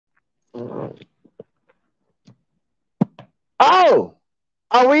Oh,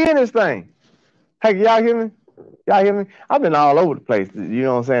 are we in this thing? Hey, y'all hear me? Y'all hear me? I've been all over the place. You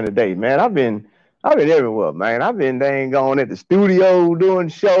know what I'm saying today, man. I've been everywhere, man. I've been dang going at the studio doing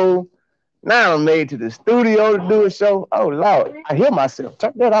show. Now I'm made to the studio to do a show. Oh Lord, I hear myself.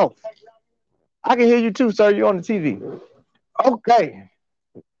 Turn that off. I can hear you too, sir. You're on the TV. Okay,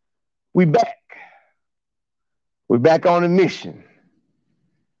 we back. We back on the mission.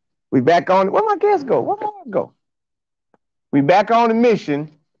 We back on. Where my guests go? Where my wife go? We back on the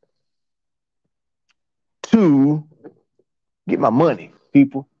mission to get my money,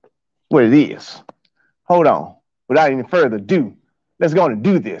 people. What it is. Hold on. Without any further ado, let's go and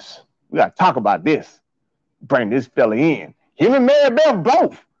do this. We gotta talk about this. Bring this fella in. Him and Mary Beth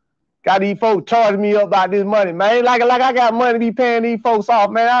both got these folks charging me up about this money, man. Like I got money to be paying these folks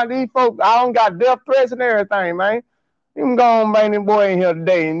off, man. These folks, I don't got death threats and everything, man. You can go and bring this boy in here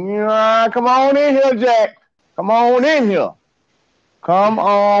today. And, you know, come on in here, Jack. Come on in here. Come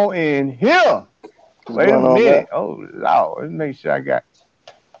on in here. Wait a minute. Oh, Lord. Let's make sure I got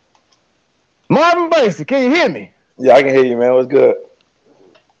Marvin Bracy. Can you hear me? Yeah, I can hear you, man. What's good?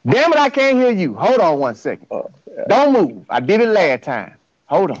 Damn it, I can't hear you. Hold on 1 second. Yeah. Don't move. I did it last time.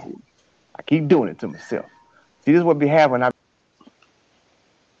 Hold on. I keep doing it to myself. See, this is what be happening.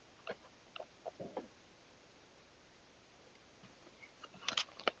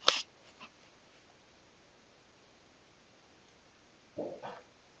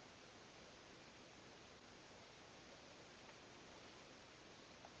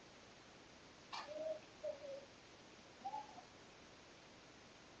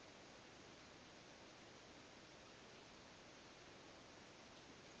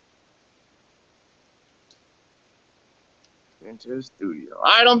 Into the studio. All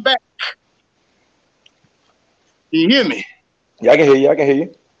right, I'm back. Can you hear me? Yeah, I can hear you. I can hear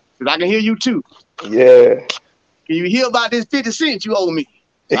you. Because I can hear you too. Yeah. Can you hear about this 50 cents you owe me?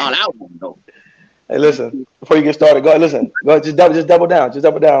 Oh, I want to know. Hey, listen. Before you get started, go ahead. Listen. Go ahead, just double down. Just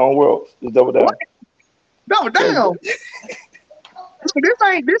double down on World. Just double down. What? Double down. This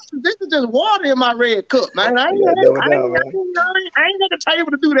is just water in my red cup, man. I ain't at the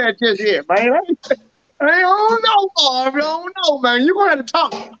table to do that just yet, man. I don't know, Marvin. I don't know, man. You're gonna have to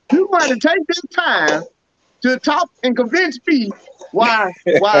talk. You're gonna have to take this time to talk and convince me why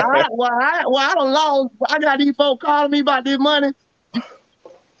I don't lost. I got these folks calling me about this money.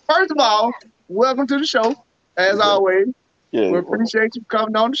 First of all, welcome to the show, as always. Yeah, we appreciate you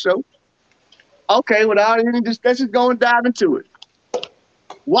coming on the show. Okay, without any discussion, go and dive into it.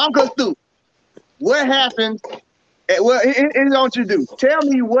 Walk us through what happened. Well, here's what you do. Tell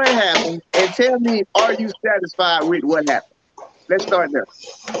me what happened, and tell me, are you satisfied with what happened? Let's start there.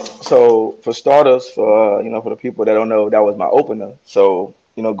 So for starters, for for the people that don't know, that was my opener. So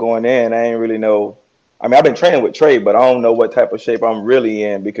going in, I ain't really know. I mean, I've been training with Trey, but I don't know what type of shape I'm really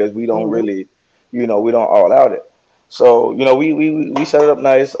in because we don't really, we don't all out it. So we set it up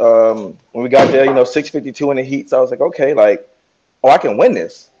nice. When we got there, 652 in the heat. So I was like, okay, like, oh, I can win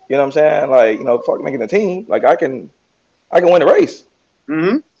this. You know what I'm saying? Like, fuck making the team. Like, I can win the race.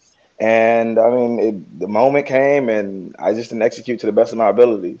 Mm-hmm. And I mean, the moment came, and I just didn't execute to the best of my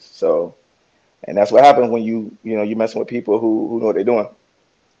abilities. So, and that's what happens when you're messing with people who know what they're doing.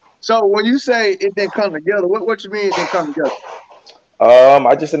 So when you say it didn't come together, what you mean it didn't come together?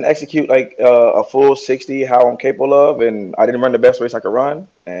 I just didn't execute like a full 60 how I'm capable of, and I didn't run the best race I could run.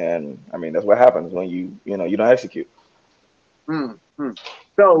 And I mean, that's what happens when you don't execute. Mm-hmm.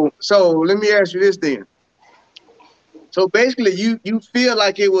 So let me ask you this then. So basically, you feel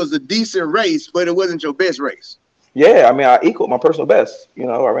like it was a decent race, but it wasn't your best race. Yeah, I mean, I equaled my personal best. I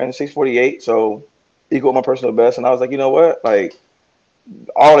ran 6:48, so equaled my personal best. And I was like, you know what? Like,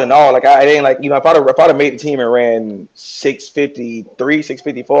 all in all, like, I ain't like, if I'd have made the team and ran 6:53,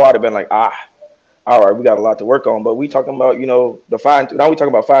 6:54, I'd have been like, all right, we got a lot to work on. But we talking about, now we talking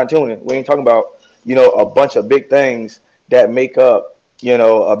about fine tuning. We ain't talking about, a bunch of big things that make up,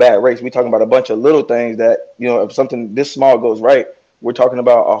 a bad race. We talking about a bunch of little things that, if something this small goes right, we're talking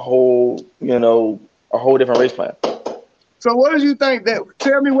about a whole different race plan. So what did you think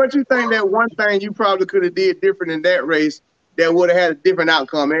tell me what you think that one thing you probably could have did different in that race that would have had a different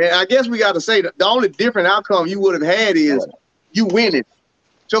outcome. And I guess we got to say that the only different outcome you would have had is you winning.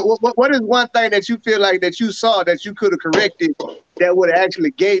 So what is one thing that you feel like that you saw that you could have corrected that would have actually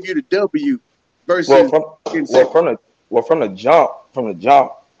gave you the W versus from the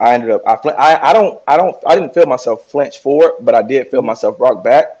jump, I ended up I didn't feel myself flinch forward, but I did feel myself rock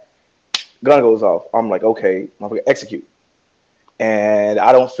back. Gun goes off. I'm like, okay, I'm gonna execute. And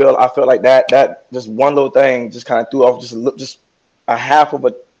I felt like that just one little thing just kind of threw off just a half of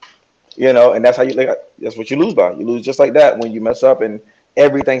a You know, and that's how you like. That's what you lose by. You lose just like that when you mess up and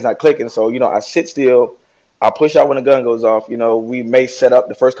everything's not clicking. So you know, I sit still. I push out when the gun goes off. You know, we may set up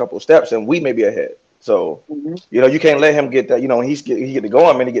the first couple of steps and we may be ahead. So Mhm. you know, you can't let him get that. You know, when he get to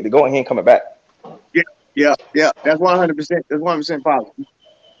going, man, he get to going, he ain't coming back. Yeah, yeah, yeah. That's 100%. That's 100% positive.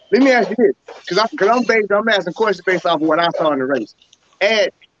 Let me ask you this, I'm asking questions based off of what I saw in the race.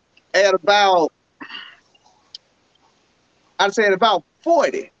 At at about I'd say at about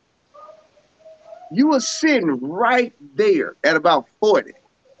 40, you were sitting right there at about 40.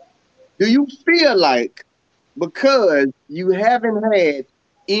 Do you feel like because you haven't had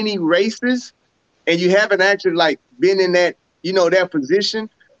any races and you haven't actually like been in that, that position,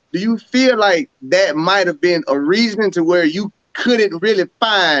 do you feel like that might have been a reason to where you couldn't really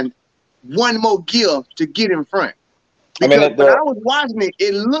find one more gear to get in front? I mean, Because when I was watching it,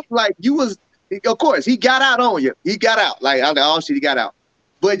 it looked like you was, of course, he got out on you. He got out. Like, I was like, oh shit, he got out.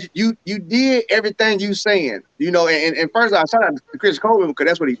 But you did everything you saying, and first I shout out to Chris Coleman because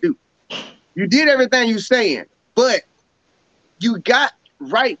that's what he do. You did everything you saying, but you got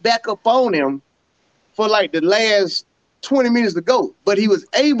right back up on him for like the last 20 minutes to go. But he was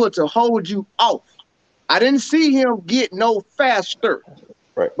able to hold you off. I didn't see him get no faster,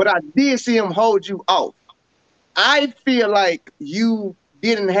 right. but I did see him hold you off. I feel like you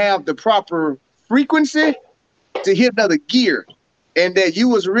didn't have the proper frequency to hit another gear, and that you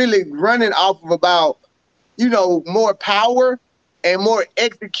was really running off of about, more power and more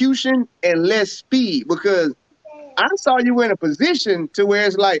execution and less speed, because I saw you in a position to where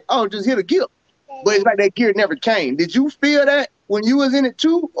it's like, oh, just hit a gear. But it's like that gear never came. Did you feel that when you was in it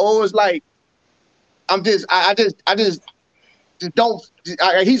too? Or it was like, I just don't,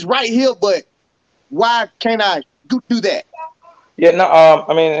 he's right here, but why can't I do that? Yeah, no,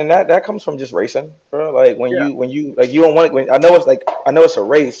 I mean, and that comes from just racing, bro. Like Yeah. when you like you don't want when I know it's like I know it's a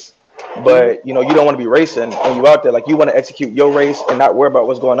race, Mm-hmm. but you know you don't want to be racing and you out there like you want to execute your race and not worry about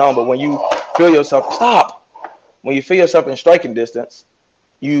what's going on. But when you feel yourself stop, when you feel yourself in striking distance,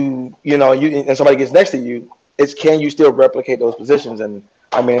 you know you and somebody gets next to you, it's can you still replicate those positions? And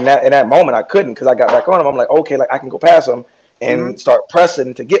I mean in that moment I couldn't because I got back on him. I'm like okay, like I can go past him Mm-hmm. and start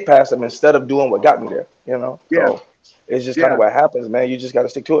pressing to get past him instead of doing what got me there. You know, Yeah. so it's just kind Yeah. of what happens, man. You just got to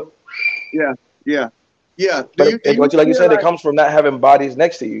stick to it. Yeah. Yeah. Yeah. But Do you like you feel said, it like, comes from not having bodies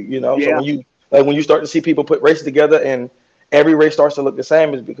next to you. You know, so yeah. when you start to see people put races together and every race starts to look the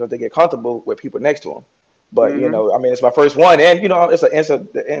same, is because they get comfortable with people next to them. But you Mm-hmm. know, I mean, it's my first one, and you know,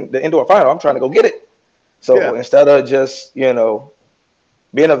 the indoor final. I'm trying to go get it. Yeah. So instead of just being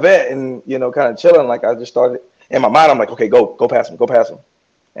a vet and kind of chilling, like I just started in my mind. I'm like, okay, go past him, go past him,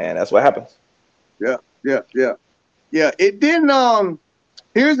 and that's what happens. Yeah. Yeah. Yeah. Yeah. It didn't,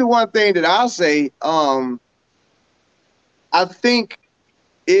 here's the one thing that I'll say. I think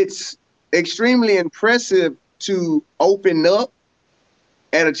it's extremely impressive to open up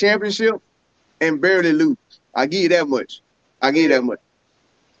at a championship and barely lose. I give you that much. I give you that much.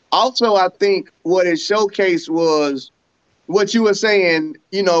 Also, I think what it showcased was what you were saying,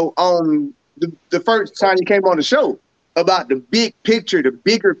 on the first time you came on the show about the big picture, the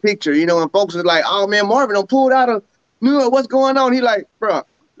bigger picture, and folks are like, oh man, Marvin don't pulled out of New York, what's going on? He like, bro,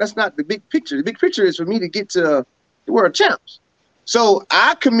 that's not the big picture. The big picture is for me to get to the world champs. So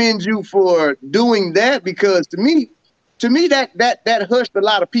I commend you for doing that, because to me that hushed a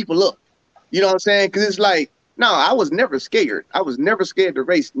lot of people up. You know what I'm saying? Because it's like, no, I was never scared. I was never scared to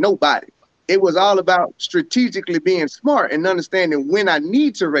race nobody. It was all about strategically being smart and understanding when I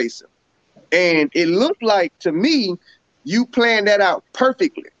need to race him. And it looked like to me, you planned that out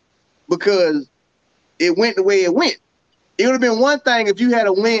perfectly, because it went the way it went. It would have been one thing if you had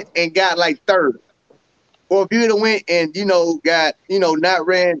a went and got like third, or if you had a went and got not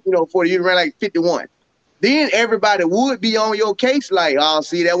ran 40, you ran like 51. Then everybody would be on your case like, oh,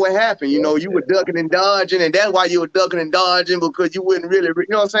 see, that what happened. Yeah, You were ducking and dodging, and that's why you were ducking and dodging, because you wouldn't really, you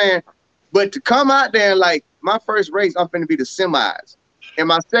know what I'm saying? But to come out there and like, my first race, I'm finna be the semis. And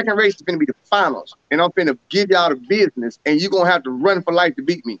my second race is finna be the finals. And I'm finna give y'all the business, and you're gonna have to run for life to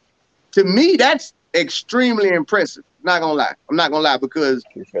beat me. To me, that's extremely impressive. Not gonna lie. I'm not gonna lie, because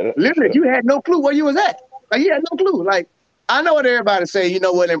appreciate it. literally Appreciate it. you had no clue where you was at. Like, you had no clue. Like, I know what everybody say,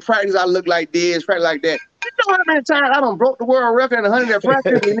 in practice I look like this, practice like that. You know how many times I done broke the world record in 100 at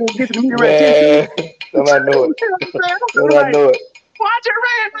practice and then get to the meet around 10-2? Man, don't I know it? You know what I'm saying? I'm Don't feeling I like, know it? well, I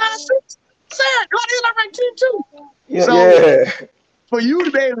just ran 9-6. Sad. Why did I rank 10-2? Yeah, So yeah. for you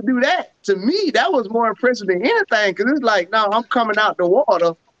to be able to do that, to me, that was more impressive than anything, because it's like, no, I'm coming out the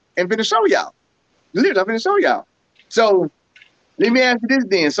water and finna show y'all. Literally, I'm finna show y'all. So let me ask you this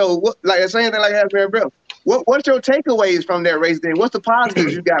then. So, what, like the same thing like I asked Mary Bell. What's your takeaways from that race then? What's the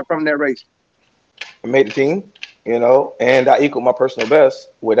positives you got from that race? I made the team, and I equaled my personal best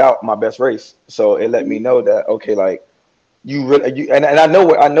without my best race. So it let me know that okay, like you really, and I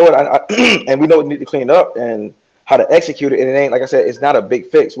know and we know what we need to clean up and how to execute it. And it ain't like I said, it's not a big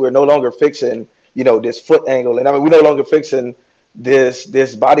fix. We're no longer fixing, this foot angle, and I mean we're no longer fixing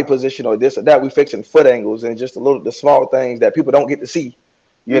this body position or this or that. We're fixing foot angles and just the small things that people don't get to see,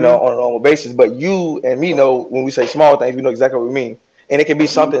 on a normal basis. But you and me know when we say small things, we know exactly what we mean. And it can be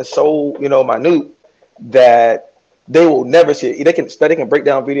something so minute that they will never see it. They can break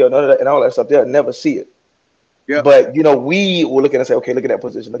down video, none of that, and all that stuff. They'll never see it. Yep. But we will look at it and say, okay, look at that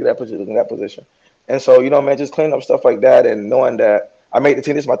position, look at that position, look at that position. And so, man, just cleaning up stuff like that and knowing that I made the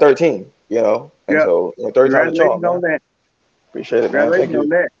team. This is my third team, And yep. so third time the charm, man. That. Appreciate it, man. Thank you.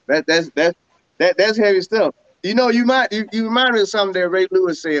 That's heavy stuff. You remind me of something that Ray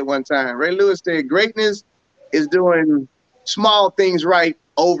Lewis said one time. Ray Lewis said, greatness is doing small things right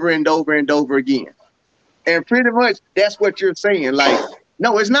over and over and over again. And pretty much that's what you're saying. Like,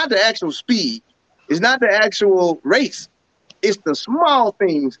 no, it's not the actual speed. It's not the actual race. It's the small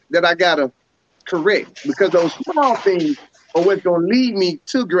things that I got to correct, because those small things are what's going to lead me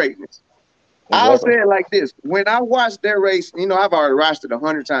to greatness. Exactly. I'll say it like this. When I watched their race, I've already watched it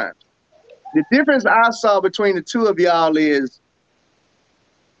 100 times. The difference I saw between the two of y'all is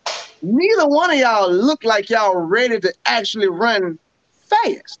neither one of y'all look like y'all ready to actually run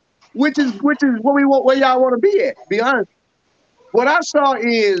fast, which is where y'all want to be at. Be honest. What I saw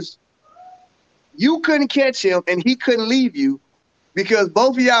is you couldn't catch him and he couldn't leave you because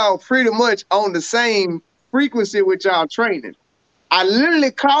both of y'all pretty much on the same frequency with y'all training. I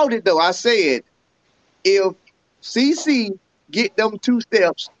literally called it though. I said, if CC get them 2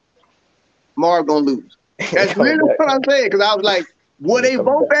 steps, Marv gonna lose. That's literally what I'm saying. Because I was like, were they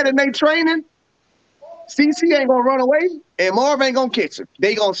both at in their training? CC ain't gonna run away, and Marv ain't gonna catch him.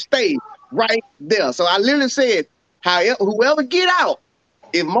 They gonna stay right there. So I literally said, whoever get out,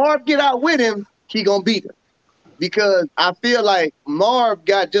 if Marv get out with him, he gonna beat him. Because I feel like Marv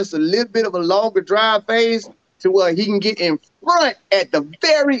got just a little bit of a longer drive phase to where he can get in front at the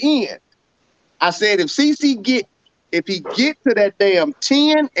very end. I said, if he get to that damn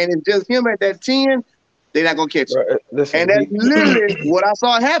 10 and it's just him at that 10, they're not gonna catch him. Listen, and that's literally what I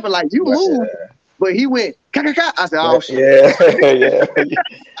saw happen. Like, you moved, but he went, ka-ka-ka. I said, oh, shit.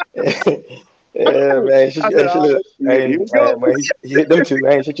 Yeah, man. He hit them 2,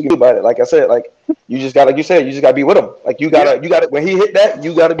 man. Shit you can do about it. Like I said, like you just gotta be with him. Like you gotta when he hit that,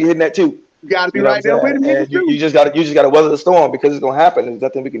 you gotta be hitting that too. You gotta be right there with him. And you just gotta weather the storm because it's gonna happen. There's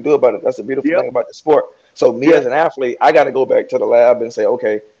nothing we can do about it. That's the beautiful thing about the sport. So me as an athlete, I gotta go back to the lab and say,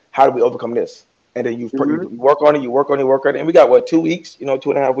 okay, how do we overcome this? And then you work on it, and we got 2 weeks,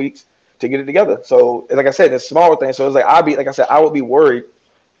 2.5 weeks to get it together. So like I said, it's smaller things. So it's like I would be worried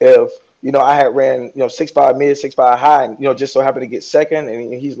if I had ran 6'5" mid, 6'5" high, and just so happened to get second,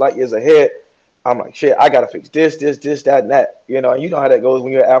 and he's light years ahead. I'm like, shit, I gotta fix this, that, and that. And you know how that goes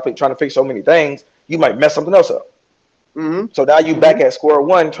when you're an athlete trying to fix so many things. You might mess something else up. So now you back at square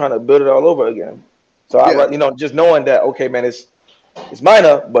one, trying to build it all over again. So I, just knowing that, okay, man, it's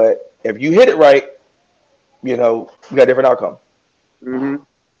minor, but if you hit it right, you got a different outcome.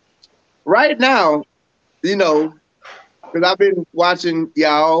 Right now, because I've been watching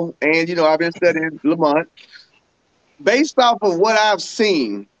y'all, and I've been studying Lamont. Based off of what I've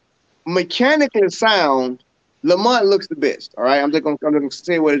seen, mechanically sound, Lamont looks the best. All right, I'm just gonna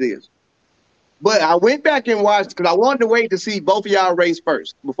say what it is. But I went back and watched because I wanted to wait to see both of y'all race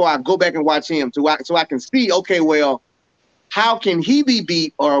first before I go back and watch him, so I can see, okay, well, how can he be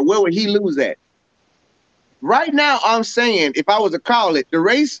beat or where would he lose at? Right now, I'm saying, if I was to call it, the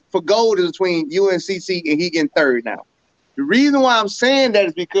race for gold is between you and CC, and he getting third now. The reason why I'm saying that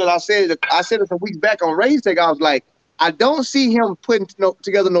is because I said it some weeks back on RaesTake. I was like, I don't see him putting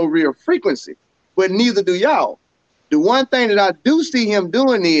together no real frequency, but neither do y'all. The one thing that I do see him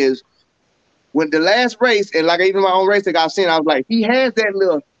doing is when the last race, and like even my own RaesTake I've seen, I was like, he has that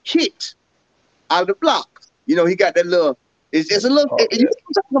little hit out of the blocks. He got that little, it's a little, you know what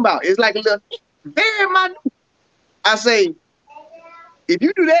I'm talking about. It's like a little, very minute. I say, if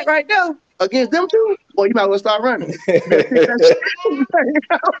you do that right now against them two, boy, you might as well start running.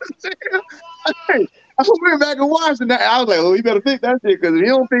 I went back and watched it. I was like, oh, you better fix that shit, because if you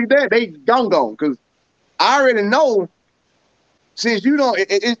don't fix that, they gone. Because I already know, since you don't,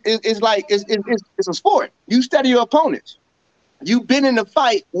 it's like it's a sport. You study your opponents. You've been in the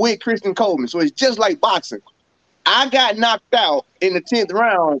fight with Christian Coleman, so it's just like boxing. I got knocked out in the 10th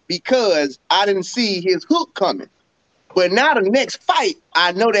round because I didn't see his hook coming. But now the next fight,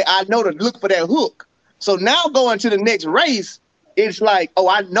 I know to look for that hook. So now going to the next race, it's like, oh,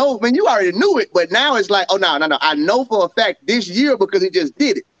 I know. I mean, you already knew it, but now it's like, oh, no. I know for a fact this year because he just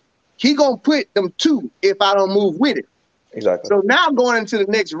did it. He gonna put them two if I don't move with it. Exactly. So now going into the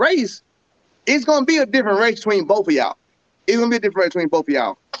next race, it's gonna be a different race between both of y'all. It's gonna be a different race between both of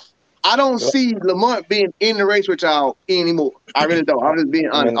y'all. I don't see Lamont being in the race with y'all anymore. I really don't. I'm just being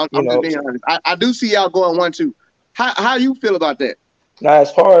honest. I'm just being honest. I do see y'all going 1-2. How you feel about that? Now,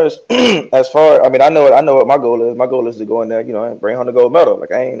 as far as I mean, I know what my goal is. My goal is to go in there, and bring home the gold medal.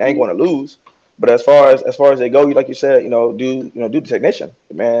 Like I ain't going to lose. But as far as they go, like you said, do the technician.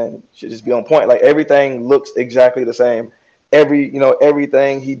 Man should just be on point. Like everything looks exactly the same.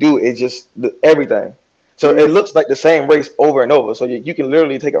 Everything he do is just everything. So it looks like the same race over and over. So you can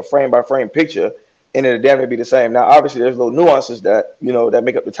literally take a frame by frame picture and it'll damn near be the same. Now, obviously, there's little nuances that that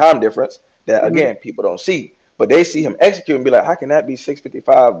make up the time difference that again people don't see. But they see him execute and be like, how can that be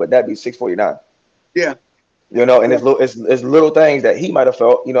 6:55, but that be 6:49? Yeah. And it's little things that he might have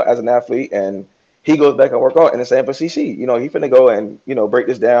felt, as an athlete, and he goes back and work on. And the same for CC. He finna go and, break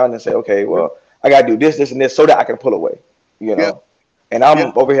this down and say, okay, well, I gotta do this, this, and this so that I can pull away. And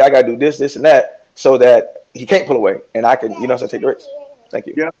I'm over here, I gotta do this, this, and that so that he can't pull away. And I can, so take the risk. Thank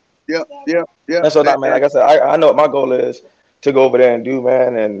you. Yeah. And so now, man, like I said, I know what my goal is to go over there and do,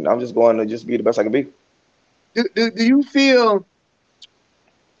 man, and I'm just going to just be the best I can be. Do you feel?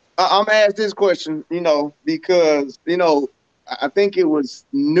 I'm gonna ask this question, because I think it was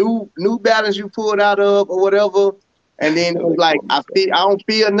New Balance you pulled out of or whatever, and then it was like I don't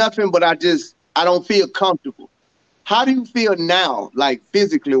feel nothing, but I don't feel comfortable. How do you feel now, like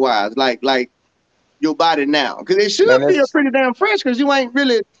physically wise, like your body now? Because it should feel pretty damn fresh, because you ain't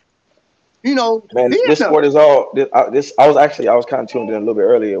really, Man, this sport is all this. I was kind of tuned in a little bit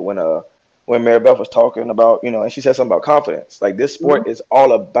earlier when Mary Beth was talking about, and she said something about confidence. Like this sport is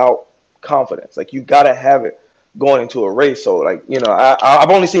all about confidence. Like you gotta have it going into a race. So like, I've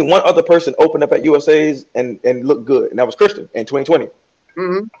only seen one other person open up at USA's and look good, and that was Christian in 2020.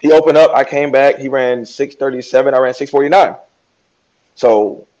 He opened up, I came back, he ran 6:37, I ran 6:49.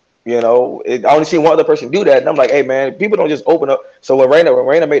 So, I only seen one other person do that, and I'm like, hey man, people don't just open up. So when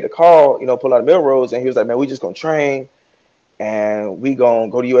Raina made the call, pull out of Melrose, and he was like, man, we just gonna train and we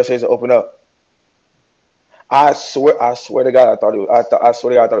gonna go to USA's and open up. I swear to God, I swear to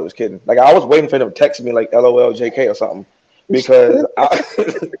God, I thought it was kidding. Like I was waiting for them to text me like LOL JK or something, because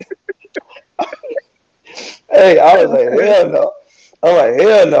hey, I was like, hell no. I'm like,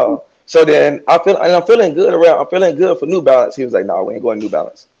 hell no. So then I'm feeling good for New Balance. He was like, no, we ain't going to New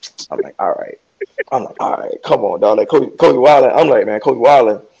Balance. I'm like, all right. Come on, dog. Like Kobe Wildin. I'm like, man, Kobe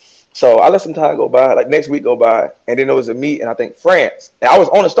Wildin. So I let some time go by, like next week go by, and then there was a meet, and I think France. And I was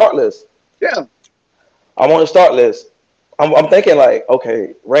on the start list. Yeah. I'm on the start list. I'm thinking like,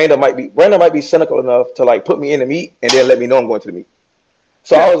 okay, Randa might be cynical enough to like put me in the meet and then let me know I'm going to the meet.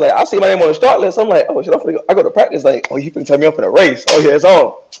 So I was like, I see my name on the start list. I'm like, oh shit, I go to practice. Like, oh, you can tell me I'm for the race. Oh yeah, it's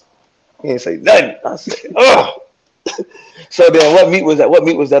on. He didn't say nothing. I said, oh. So then what meet was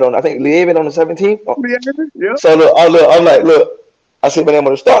that on? I think Leaving on the 17th. Oh. Yeah. So I'm like, I see my name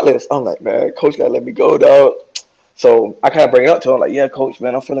on the start list. I'm like, man, coach gotta let me go, dog. So I kind of bring it up to him, like, yeah, coach,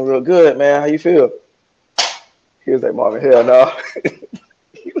 man, I'm feeling real good, man. How you feel? He was like, Marvin, hell no.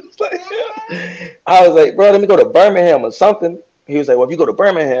 He was like, yeah. I was like, bro, let me go to Birmingham or something. He was like, well, if you go to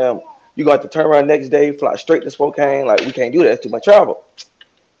Birmingham, you got to turn around next day, fly straight to Spokane. Like, we can't do that. It's too much travel.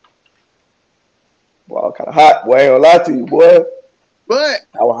 Boy, I was kind of hot. Boy, I ain't gonna lie to you, boy. But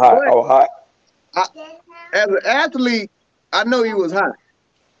I was hot. As an athlete, I know he was hot.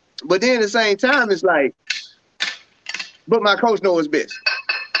 But then at the same time, it's like, but my coach knows best.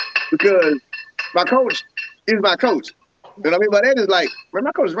 Because my coach is my coach. You know what I mean? But that is like, man,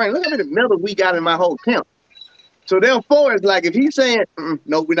 my coach is right. Look how many medals we got in my whole camp. So therefore, it's like if he's saying,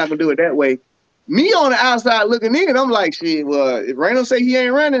 no, we're not gonna do it that way. Me on the outside looking in, I'm like, shit. Well, if Randall say he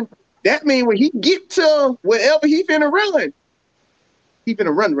ain't running, that means when he get to wherever he finna run, he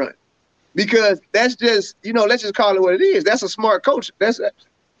finna run. Because that's just, let's just call it what it is. That's a smart coach. I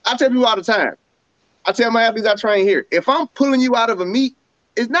tell people all the time. I tell my athletes I train here. If I'm pulling you out of a meet,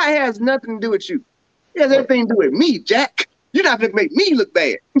 it has nothing to do with you. It has everything to do with me, Jack. You're not gonna make me look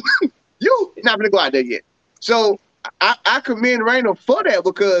bad. You're not gonna go out there yet. So I commend Rainer for that,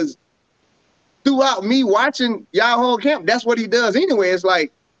 because throughout me watching y'all whole camp, that's what he does anyway. It's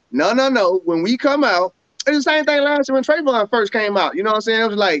like, no. When we come out, it's the same thing last year when Trayvon first came out. You know what I'm saying? It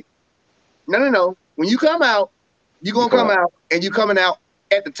was like, no. When you come out, you're going to come out, and you're coming out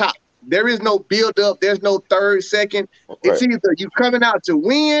at the top. There is no build up. There's no third, second. Right. It's either you coming out to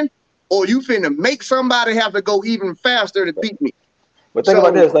win or you finna make somebody have to go even faster to beat me. But think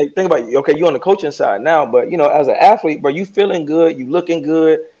about this, like think about okay, you're on the coaching side now, but you know, as an athlete, bro, you feeling good, you looking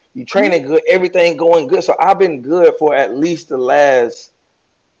good, you training good, everything going good. So I've been good for at least the last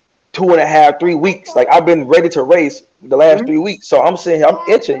 2.5, 3 weeks. Like I've been ready to race the last 3 weeks. So I'm sitting here, I'm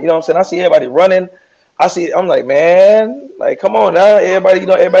itching, you know what I'm saying? I see everybody running. I'm like, man, like come on now, everybody, you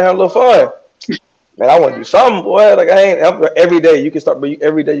know, everybody have a little fun. Man, I want to do something, boy. Like every day you can start, but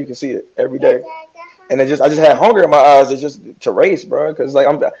every day you can see it every day. And I just had hunger in my eyes. It's just to race, bro. Because like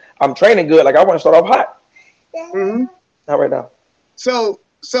I'm training good. Like I want to start off hot. Not right now. So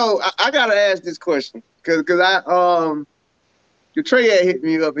I gotta ask this question because the Trey had hit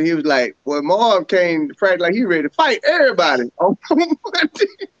me up and he was like, "Well, Marv came to practice like he ready to fight everybody." I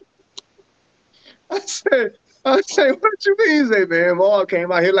said, "What you mean?" He said, "Man, Marv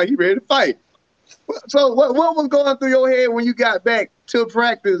came out here like he ready to fight." So what was going through your head when you got back to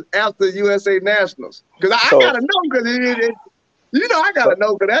practice after USA Nationals? Because I gotta know, because I gotta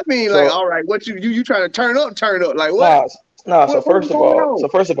know, because that means like, all right, what you trying to turn up like what? So first of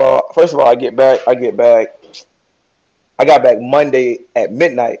all, I got back Monday at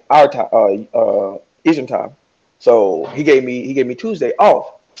midnight our time, Eastern time. So he gave me Tuesday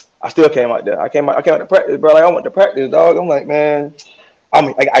off. I still came out there. I came out to practice, bro. Like I went to practice, dog. I'm like, man.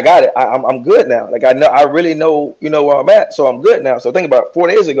 I got it. I'm good now. Like I really know, where I'm at. So I'm good now. So think about it, 4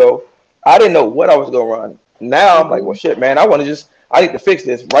 days ago, I didn't know what I was gonna run. Now I'm like, well, shit, man. I need to fix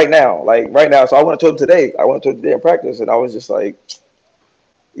this right now, like right now. So I went to him today. I went to him today in practice, and I was just like,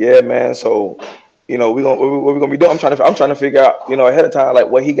 yeah, man. So, what we gonna be doing? I'm trying to figure out, ahead of time, like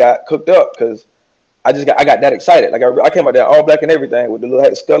what he got cooked up, because I got that excited. Like I came out there all black and everything with the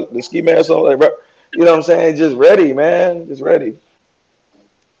little the ski mask on, like, you know what I'm saying? Just ready, man. Just ready.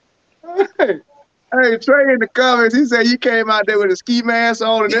 Hey, Trey in the comments, he said you came out there with a ski mask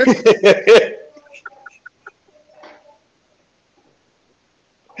on and everything.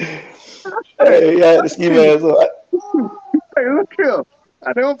 Hey, yeah, the ski mask on. Hey, look here.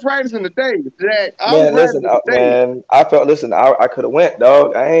 I don't practice in the day, Jack. Man, listen, man. I could have went,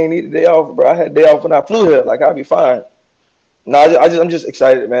 dog. I ain't need a day off, bro. I had a day off when I flew here. Like I'll be fine. No, I'm just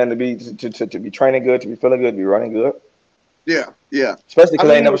excited, man, to be training good, to be feeling good, to be running good. Yeah. Especially because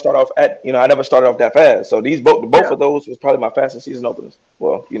I never started off I never started off that fast. So both of those was probably my fastest season openers.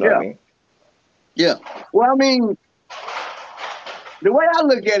 Well, you know what I mean. Yeah. Well, I mean, the way I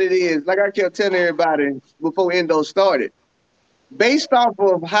look at it is, like I kept telling everybody before Endo started, based off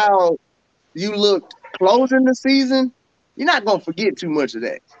of how you looked closing the season, you're not gonna forget too much of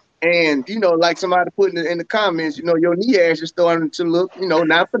that. And like somebody put in the comments, your knee ash is starting to look,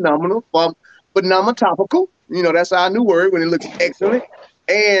 not phenomenal, but phenomenal. That's our new word when it looks excellent.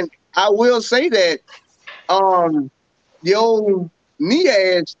 And I will say that your knee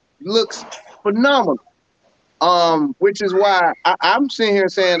ash looks phenomenal. Which is why I'm sitting here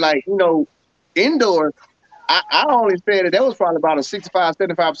saying, like, indoor, I only said that was probably about a 65,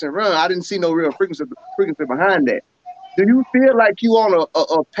 75% run. I didn't see no real frequency behind that. Do you feel like you on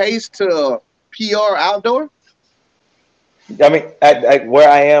a pace to PR outdoor? I mean, at where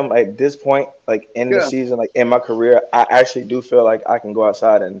I am at this point, like in the season, like in my career, I actually do feel like I can go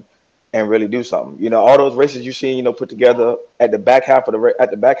outside and really do something. All those races you see, put together at the back half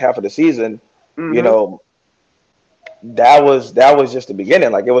of the season, that was just the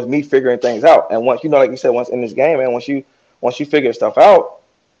beginning. Like it was me figuring things out. And once like you said, once in this game, man, once you figure stuff out,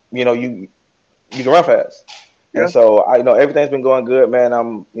 you can run fast. And so I everything's been going good, man.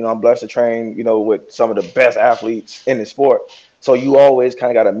 I'm blessed to train, with some of the best athletes in the sport. So you always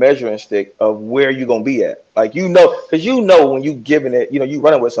kind of got a measuring stick of where you're gonna be at. Like because when you giving it, you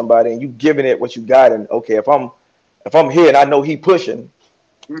running with somebody and you giving it what you got, and okay, if I'm here and I know he pushing,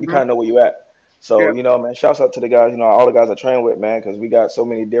 you kind of know where you at. So man, shouts out to the guys, all the guys I train with, man, because we got so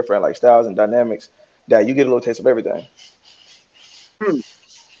many different like styles and dynamics that you get a little taste of everything.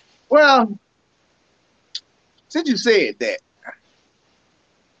 Well, since you said that,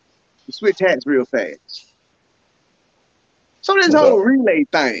 you switch hats real fast. So this whole relay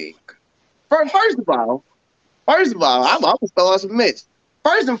thing. First of all, I'm gonna start some mess.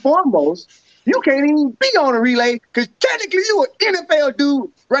 First and foremost, you can't even be on a relay because technically you an NFL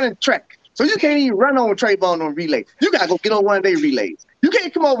dude running track. So you can't even run on Trayvon on relay. You gotta go get on one of their relays. You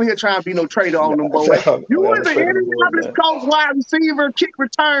can't come over here trying to be no trader on them boys. You was an Indianapolis Colts wide receiver, kick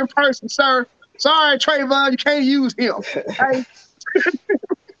return person, sir. Sorry, Trayvon, you can't use him. Hey.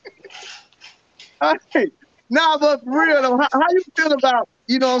 Hey. Nah, but for real though, how you feel about,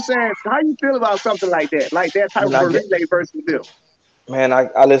 what I'm saying? How you feel about something like that? Like that type of a relay versus them? Man,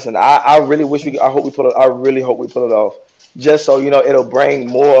 I listen. I really wish we. I hope we pull it. I really hope we pull it off. Just so it'll bring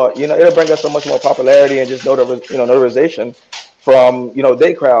more. It'll bring us so much more popularity and just notarization from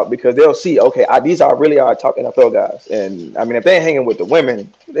their crowd because they'll see. Okay, these are really our top NFL guys, and I mean if they ain't hanging with the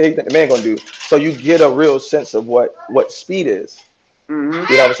women, they think the man gonna do. So you get a real sense of what speed is. Mm-hmm.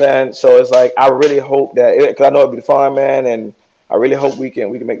 You know what I'm saying? So it's like I really hope that because I know it'll be fun, man, and I really hope we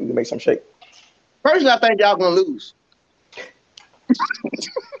can make some shake. Personally, I think y'all gonna lose.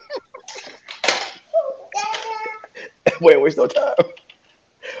 Wait, waste no time.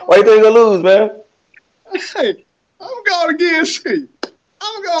 Why you think you're gonna lose, man? Hey, I'm going to guarantee.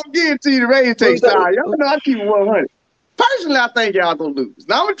 I'm going to guarantee the RaesTake style. Y'all know I keep it 100. Personally, I think y'all gonna lose.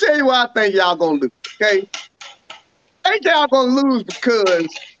 Now I'm gonna tell you why I think y'all gonna lose. Okay, I think y'all gonna lose because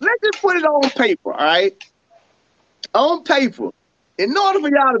let's just put it on paper. All right, on paper, in order for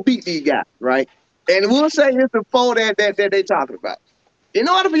y'all to beat these guys, right? And we'll say it's the four that they talking about. In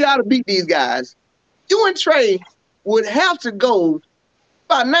order for y'all to beat these guys, you and Trey would have to go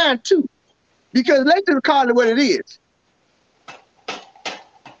about 9-2. Because let's just call it what it is.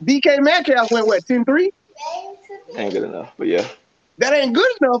 DK Metcalf went what, 10-3? Ain't good enough, but yeah. That ain't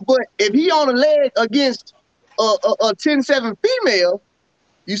good enough, but if he on a leg against a 10-7 female,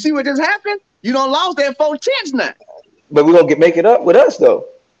 you see what just happened? You don't lost that 4-10 now. But we're gonna make it up with us though.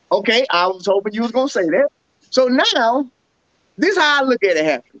 Okay, I was hoping you was gonna say that. So now, this is how I look at it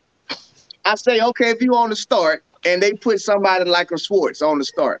happen. I say, okay, if you on the start and they put somebody like a Schwartz on the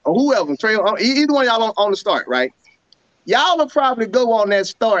start, or whoever, Trey, either one of y'all on the start, right? Y'all will probably go on that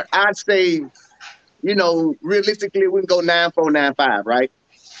start. I'd say, realistically, we can go 9-4, 9-5, right?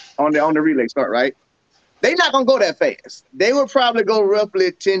 On the relay start, right? They're not gonna go that fast. They will probably go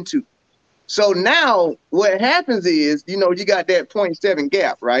roughly 10-2. So now what happens is, you got that 0.7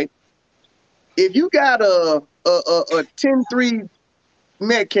 gap, right? If you got a 10-3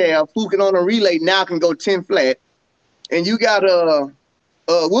 Metcalf who can on a relay now can go 10 flat, and you got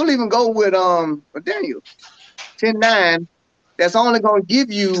we'll even go with Daniel 10-9. That's only gonna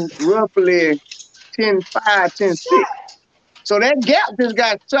give you roughly 10-5, 10-6. So that gap just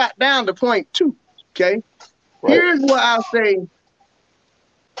got shot down to 0.2. Okay. Right. Here's what I'll say.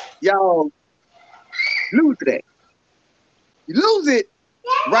 Y'all lose that. You lose it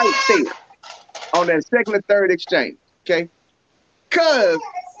right there on that second or third exchange. Okay. Because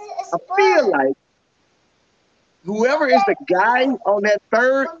I feel like whoever is the guy on that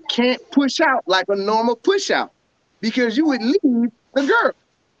third can't push out like a normal push out because you would leave the girl.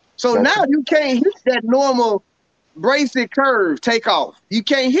 So now you can't hit that normal Bracy curve takeoff. You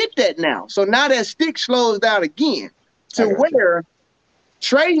can't hit that now. So now that stick slows down again to where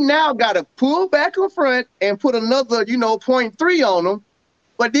Trey now got to pull back in front and put another, 0.3 on them.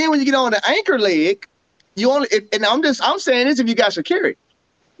 But then when you get on the anchor leg, you only, and I'm saying this if you got Sha'Carri.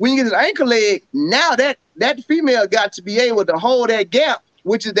 When you get an anchor leg, now that female got to be able to hold that gap,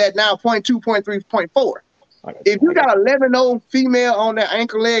 which is that now 0.2, 0.3, 0.4. If you got 11-0 female on that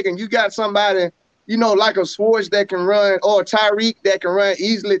anchor leg and you got somebody, like a Schwartz that can run or Tyreek that can run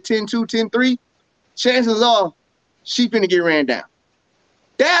easily 10-2, 10-3, chances are she finna get ran down.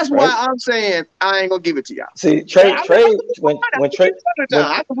 That's why I'm saying I ain't gonna give it to y'all. See, Trey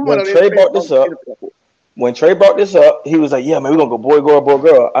when Trey brought this up, he was like, "Yeah, man, we're gonna go boy,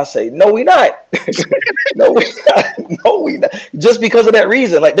 girl." I say, "No, we not. No, we not. No, we not. Just because of that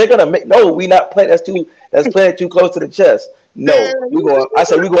reason, like they're gonna make. No, we not playing. That's playing too close to the chest. No, we going. I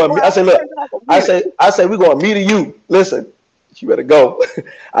say we going. I say look. I say we going me to you. Listen, you better go.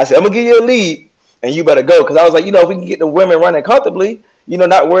 I said I'm gonna give you a lead, and you better go because I was like, if we can get the women running comfortably,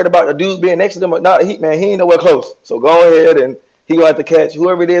 not worried about the dudes being next to them. Not he ain't nowhere close. So go ahead and." He gonna have to catch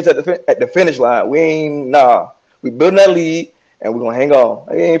whoever it is at the finish line. We building that lead and we're gonna hang on.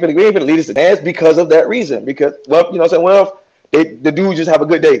 We ain't gonna lead us to dance because of that reason. Because the dudes just have a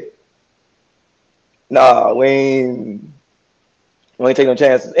good day. Nah, we ain't taking no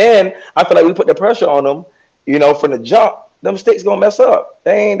chances. And I feel like we put the pressure on them, from the jump. Them sticks gonna mess up.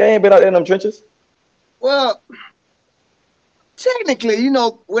 They ain't been out there in them trenches. Well, technically,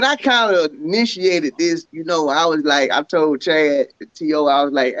 when I kind of initiated this, I was like, I told Chad, T.O., I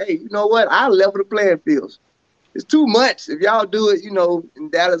was like, hey, you know what? I'll level the playing fields. It's too much. If y'all do it, in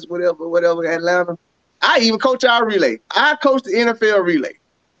Dallas, whatever, Atlanta. I even coach our relay. I coach the NFL relay.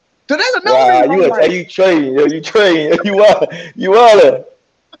 So there's another reason. You train. You train. You are it.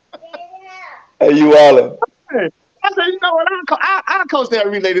 Hey, you all it. I said, you know what? I coach that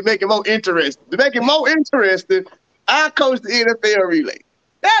relay to make it more interesting. I coach the NFL relay.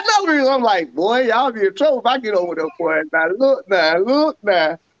 That's another reason I'm like, boy, y'all be in trouble if I get over there, boy. Now, look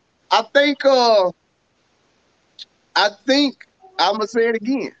now. I think I'm gonna say it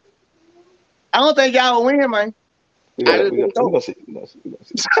again. I don't think y'all will win, man. We I got just we got don't. we gonna see. We gonna see. We gonna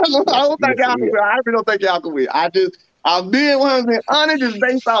see. I don't think y'all can win. I really don't think y'all can win. I'm being 100% honest, just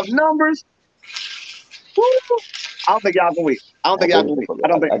based off numbers. Woo, I don't think y'all can win. I don't think y'all can win. I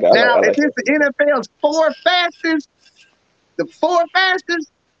don't think. Now, if it's the NFL's four fastest, the four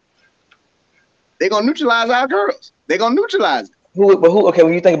fastest, they're gonna neutralize our girls. They're gonna neutralize it. Who? Okay,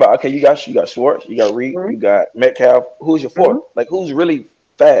 when you think about, okay, you got Schwartz, you got Reed, you got Metcalf. Who's your fourth? Like, who's really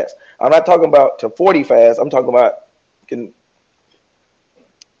fast? I'm not talking about to 40 fast. I'm talking about can.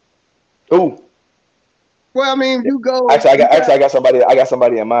 Ooh. Well, I mean, you go. Actually, I got somebody. I got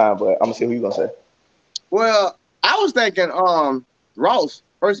somebody in mind, but I'm gonna see who you gonna say. Well, I was thinking, Ross.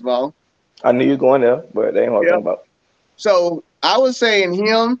 First of all, I knew you were going there, but they ain't what I'm thinking about. So I was saying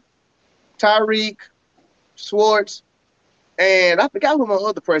him, Tyreek, Schwartz, and I forgot who my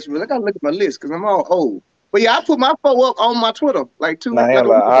other person was. I gotta look at my list because I'm all old. But yeah, I put my four up on my Twitter like two. Nah,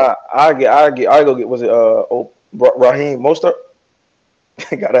 I go get. Was it Raheem Mostert?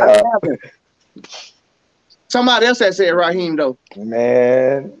 Gotta have. Somebody else that said Raheem though.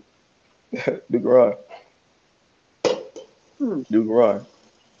 Man, Duke run. Duke run.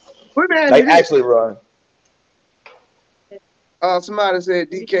 Like actually run. Somebody said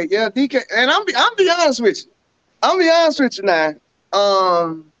DK. Yeah, DK. And I'm be honest with you. I'm be honest with you now.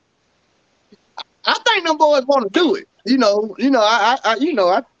 I think them boys want to do it.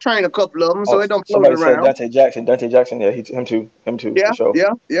 I train a couple of them, so it don't float around. Said Dante Jackson. Yeah, him too. Yeah, for sure.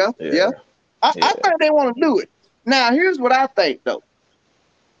 Yeah. I think they want to do it. Now, here's what I think, though.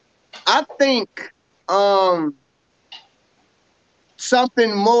 I think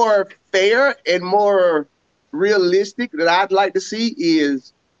something more fair and more realistic that I'd like to see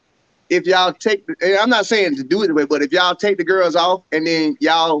is if y'all take, I'm not saying to do it the way, but if y'all take the girls off and then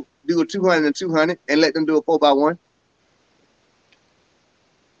y'all do a 200 and 200 and let them do a 4x1.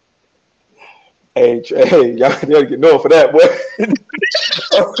 Hey, y'all gotta get known for that, boy.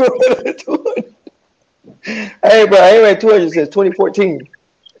 Hey, bro, I ain't ran 200 since 2014.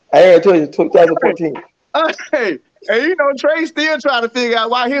 I ain't ran 200 since 2014. Hey, Trey still trying to figure out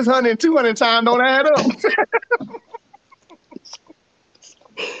why his 100 and 200 time don't add up.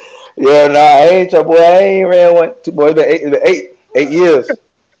 Yeah, nah, I ain't your boy. I ain't ran one, two, boy. It's been 8 years.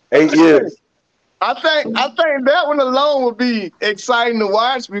 8 years. I think that one alone would be exciting to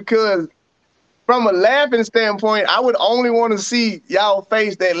watch because from a laughing standpoint, I would only want to see y'all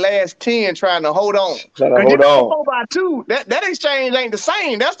face that last 10 trying to hold on. Trying to hold on. 4x2, that exchange ain't the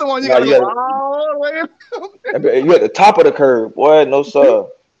same. That's the one you gotta go all the way. You at the top of the curve, boy. No sir.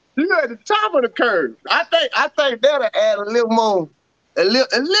 You at the top of the curve. I think that'll add a little more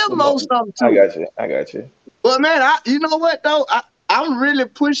something to it. I got you. But man, you know what though? I'm really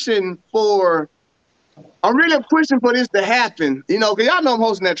pushing for this to happen. Because y'all know I'm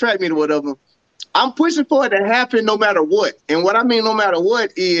hosting that track meet or whatever. I'm pushing for it to happen no matter what. And what I mean no matter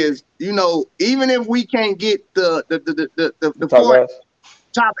what is, even if we can't get the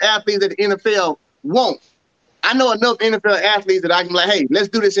top athletes that the NFL won't. I know enough NFL athletes that I can be like, hey, let's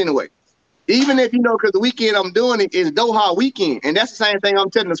do this anyway. Even if, because the weekend I'm doing it is Doha weekend. And that's the same thing I'm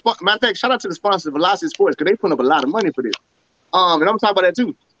telling the sponsor. Matter of fact, shout out to the sponsors of Velocity Sports because they put up a lot of money for this. And I'm talking about that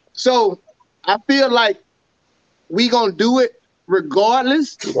too. So I feel like we going to do it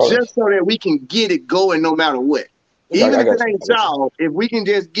regardless, just so that we can get it going no matter what. Even if it ain't y'all, if we can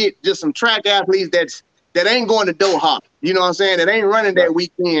just get just some track athletes that ain't going to Doha, you know what I'm saying, that ain't running that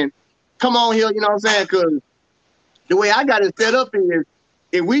weekend, come on here, you know what I'm saying, because the way I got it set up is,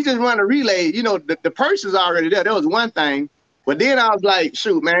 if we just run a relay, the purse is already there. That was one thing. But then I was like,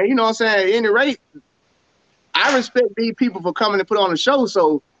 shoot, man, you know what I'm saying, at any rate, I respect these people for coming to put on a show,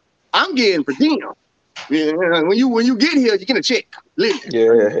 so I'm getting per diem. Yeah, when you get here, you get a check.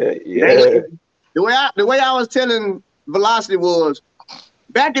 Literally. Yeah. The way I was telling Velocity was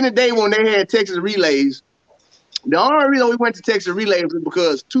back in the day when they had Texas relays. The only reason we went to Texas relays was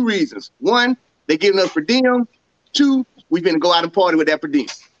because 2 reasons. 1, they giving us per diem. 2, we finna go out and party with that per diem.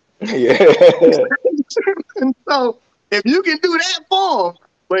 Yeah. And so if you can do that for them,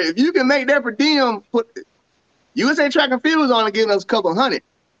 but if you can make that per diem, put USA Track and Field is only giving us a couple hundred.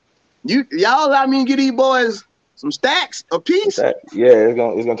 Y'all allow me to get these boys some stacks a piece. Yeah, it's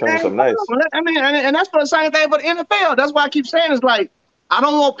gonna turn into something nice. I mean, and that's for the same thing for the NFL. That's why I keep saying it's like I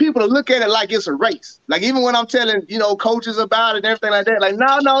don't want people to look at it like it's a race. Like even when I'm telling coaches about it and everything like that, like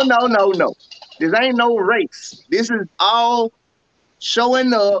no. This ain't no race. This is all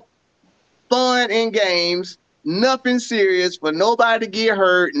showing up, fun and games, nothing serious for nobody to get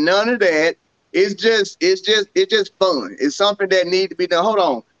hurt, none of that. It's just fun. It's something that needs to be done. Hold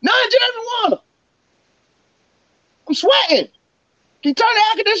on. Not just water. I'm sweating. Can you turn the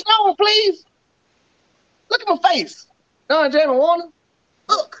air conditioner on, please? Look at my face. Jamie Warner.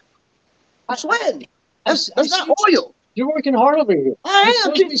 Look. I'm sweating. That's not oil. You're working hard over here. I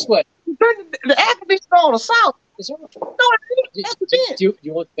am. You're sweating. Turn the air conditioner on the south. No, do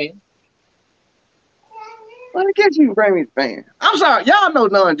you want the fan? Let me get you, bring me the fan. I'm sorry. Y'all know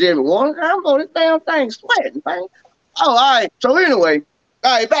none Jimmy Warner. I'm on this damn thing sweating, man. Oh, all right. So anyway,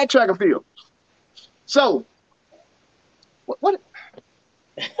 all right, back track and field. So, what?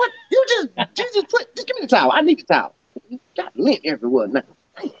 You just put, just give me the towel. I need the towel. You got lint everywhere now.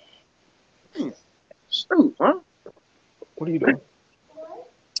 Screw, huh? What are you doing?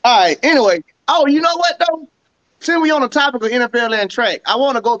 All right. Anyway, oh, you know what though? Since we on the topic of NFL and track, I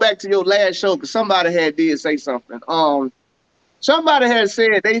want to go back to your last show because somebody did say something. Somebody had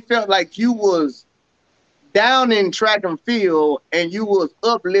said they felt like you was down in track and field and you was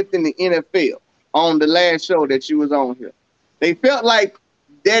uplifting the NFL on the last show that you was on here. They felt like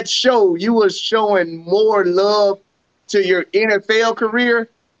that show you was showing more love to your NFL career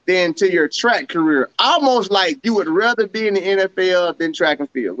than to your track career. Almost like you would rather be in the NFL than track and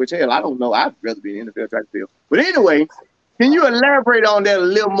field, which, hell, I don't know. I'd rather be in the NFL track and field. But anyway, can you elaborate on that a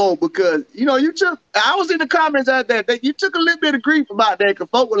little more? Because, you know, I was in the comments out there that you took a little bit of grief about that because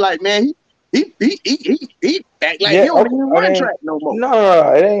folk were like, man, he act like he don't even run track no more.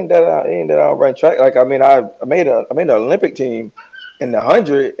 No, it ain't that I don't run track. Like, I mean, I made an Olympic team in the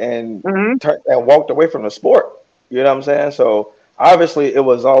 100 and and walked away from the sport. You know what I'm saying? So obviously, it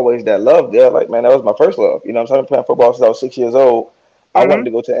was always that love there. Like, man, that was my first love. You know what I'm saying? I've been playing football since I was 6 years old. I wanted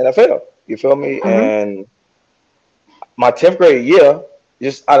to go to the NFL. You feel me? And my 10th grade year,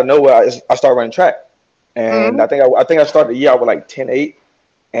 just out of nowhere, I started running track. And I think I started the year out with like 10.8,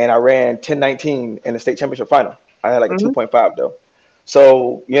 and I ran 10.19 in the state championship final. I had like a 2.5 though.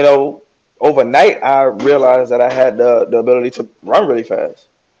 So, you know, overnight I realized that I had the ability to run really fast.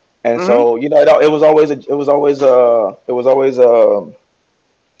 And so, you know, it was always a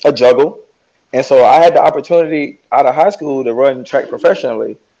juggle. And so I had the opportunity out of high school to run track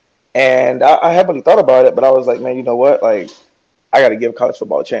professionally. And I haven't really thought about it, but I was like, man, you know what? Like, I got to give college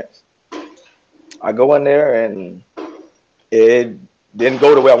football a chance. I go in there and it didn't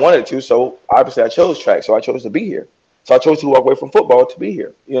go the way I wanted it to. So obviously I chose track. So I chose to be here. So I chose to walk away from football to be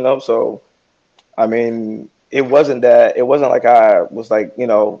here, you know? So, I mean, it wasn't like I was like, you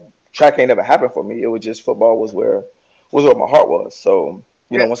know, track ain't never happened for me. It was just football was where my heart was. So,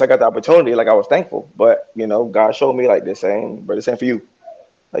 you know, once I got the opportunity, like I was thankful. But, you know, God showed me like this ain't for you.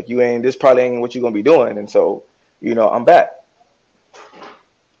 Like this probably ain't what you're gonna be doing. And so, you know, I'm back.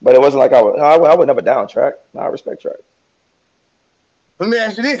 But it wasn't like I would never down track. No, I respect track. Let me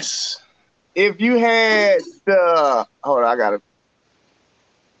ask you this. If you had hold on, I got it.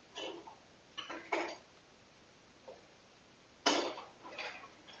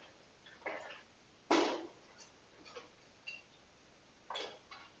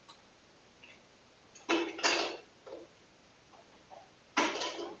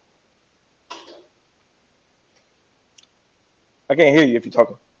 I can't hear you if you're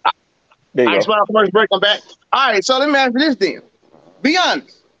talking. There you go. All right, commercial break. I'm back. All right, so let me ask you this then. Be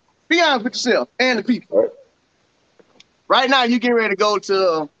honest. Be honest with yourself and the people. All right. Right now, you getting ready to go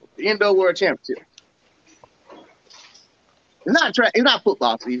to the Indoor World Championship. It's not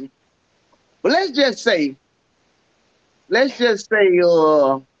football season. But let's just say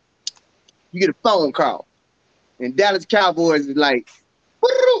you get a phone call and Dallas Cowboys is like,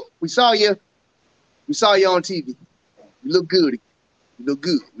 we saw you on TV. You look good. You look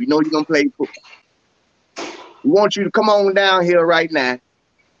good. We know you're gonna play football. We want you to come on down here right now,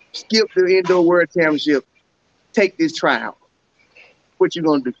 skip the Indoor World Championship, take this trial. What you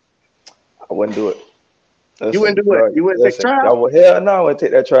gonna do? I wouldn't do it. Listen, you wouldn't do it? You wouldn't take the trial? Hell no, I wouldn't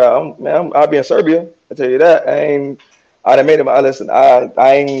take that trial. I'll be in Serbia. I tell you that. I done made it. Listen, I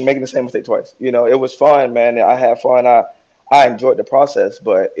ain't making the same mistake twice. You know, it was fun, man. I had fun. I enjoyed the process,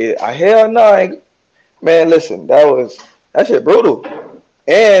 but hell no, man. Listen, that shit brutal.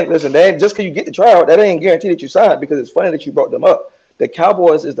 And listen, just because you get the tryout, that ain't guaranteed that you sign, because it's funny that you brought them up. The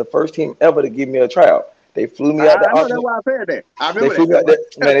Cowboys is the first team ever to give me a tryout. They flew me out there. I know that's why I said that. I remember they flew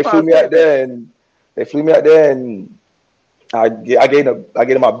me out there. Man, they flew me out there, and I gave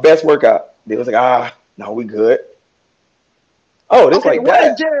them my best workout. They was like, no, we good. Oh, this like what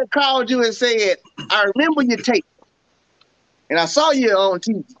that. if Jared called you and said, I remember your tape, and I saw you on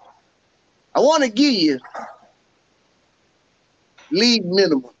TV. I want to give you league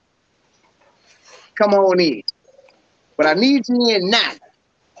minimum. Come on in. But I need you in now.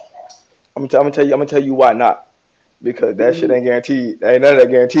 I'm gonna tell you why not. Because that shit ain't guaranteed. Ain't none of that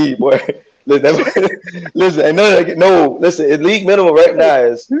guaranteed, boy. Listen, and listen, league minimum right now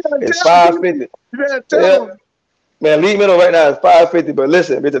is You better tell 550. them. You better Yeah, tell them. man, league minimum right now is 550. But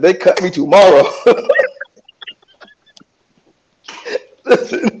listen, bitch, if they cut me tomorrow.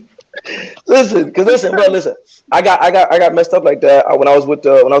 listen, bro, listen. I got messed up like that when I was with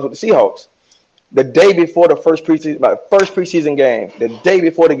the Seahawks. The day before the first preseason game, the day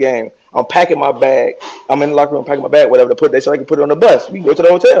before the game, I'm packing my bag. I'm in the locker room packing my bag, whatever, to put there so I can put it on the bus. We can go to the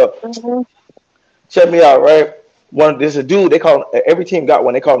hotel. Mhm. Check me out, right? There's a dude, they call him, every team got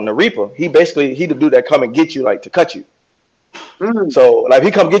one, they call him the Reaper. He the dude that come and get you, like, to cut you. Mhm. So, like,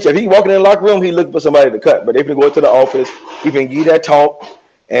 he come get you. If he walking in the locker room, he looking for somebody to cut. But if he go to the office, he can give you that talk,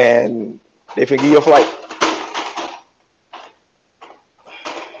 and they can give you a flight.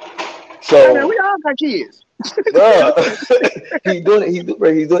 Hey, man, So, we all got kids. bro, he's doing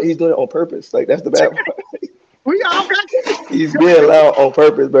it on purpose. Like, that's the bad part. We all got kids. He's being loud on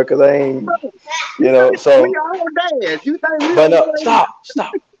purpose, bro, because I ain't, You know, think we so, all dads. You think we but no, all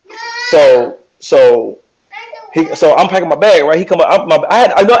stop. So I'm packing my bag, right? He come up, I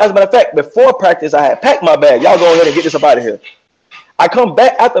know, as a matter of fact, before practice, I had packed my bag. Y'all go ahead and get this up out of here. I come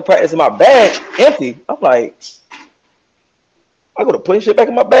back after practice and my bag empty. I'm like, I go to put shit back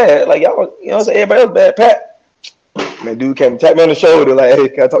in my bag. Like, y'all, you know what I'm saying? Everybody else bag packed. Man, dude came and tapped me on the shoulder, like, hey,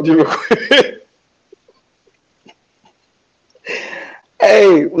 can I talk to you real quick?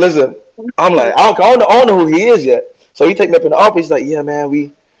 Hey, listen, I'm like, I don't know who he is yet. So he take me up in the office. He's like, yeah, man,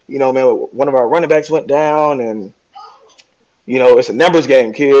 one of our running backs went down, and it's a numbers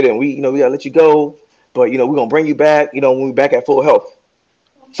game, kid, and we gotta let you go, but we're gonna bring you back, when we're back at full health.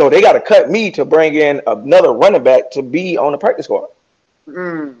 So they gotta cut me to bring in another running back to be on the practice squad,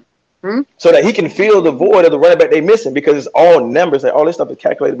 so that he can fill the void of the running back they missing, because it's all numbers, like all this stuff is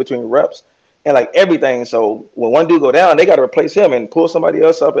calculated between reps and like everything. So when one dude go down, they gotta replace him and pull somebody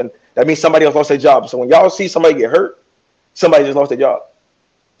else up, and that means somebody else lost their job. So when y'all see somebody get hurt, somebody just lost their job.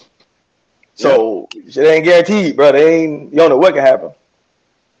 So shit ain't guaranteed, bro. You don't know what can happen.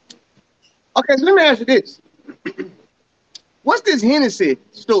 Okay, so let me ask you this. What's this Hennessy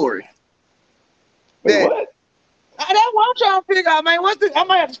story? Wait, what? That's what I'm trying to figure out, man. What's this? I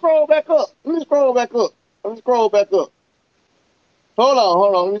might have to scroll back up. Let me scroll back up. Hold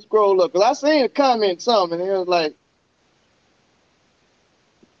on. Let me scroll up. Because I seen a comment something, and it was like,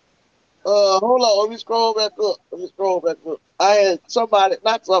 hold on. Let me scroll back up. I had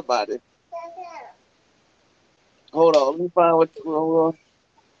not somebody. Hold on. Let me find what's going on.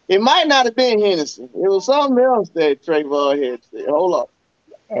 It might not have been Hennessy. It was something else that Trayvon had said. Hold on.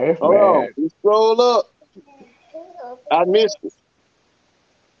 Hold on. You scroll up. I missed it.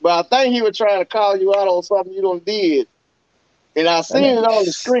 But I think he was trying to call you out on something you done did. And I seen it on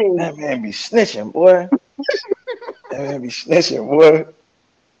the screen. That man be snitching, boy.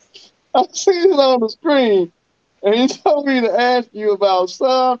 I seen it on the screen. And he told me to ask you about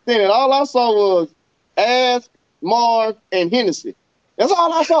something. And all I saw was Ask, Marv, and Hennessy. That's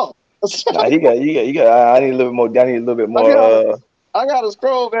all I saw. Nah, you got. I need a little more. I need a little bit more. I gotta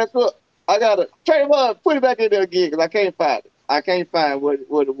scroll back up. Trayvon, put it back in there again, because I can't find it. I can't find what it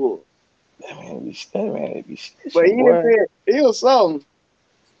was. That man be snitching, But he boy. said it was something.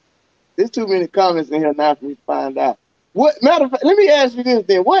 There's too many comments in here now for me to find out. Matter of fact, let me ask you this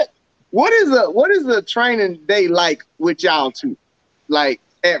then. What is a training day like with y'all two? Like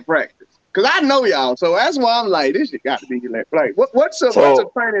at practice? Because I know y'all, so that's why I'm like, this shit got to be like what's a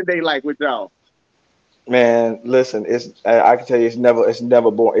training day like with y'all? Man, listen, I can tell you, it's never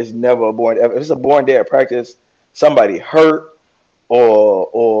boring. It's never boring. If it's a boring day at practice, somebody hurt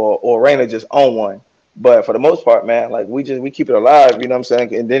or Raina just on one. But for the most part, man, like we keep it alive, you know what I'm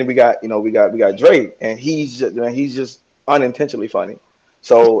saying? And then we got Dre, and he's just unintentionally funny.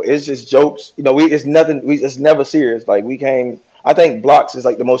 So it's just jokes, it's nothing, it's never serious. Like I think blocks is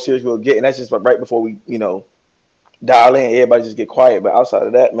like the most serious we'll get, and that's just right before we, dial in, everybody just get quiet. But outside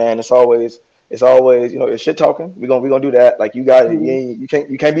of that, man, it's always, it's shit talking. We're gonna do that. Like you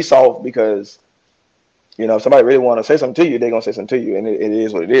can't be soft, because if somebody really want to say something to you, they're gonna say something to you, and it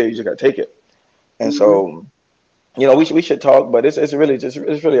is what it is. You just gotta take it. And so, we should talk, but it's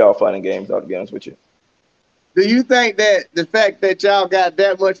really all fun and games, to be honest with you. Do you think that the fact that y'all got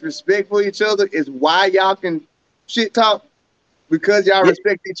that much respect for each other is why y'all can shit talk? Because y'all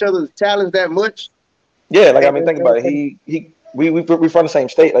respect each other's talents that much? Yeah, like think about it. We from the same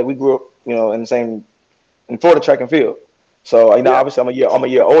state. Like we grew up, in Florida track and field. So obviously I'm a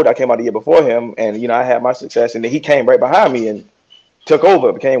year older. I came out a year before him, and I had my success, and then he came right behind me and took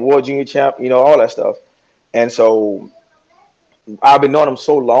over, became world junior champ, all that stuff. And so I've been knowing him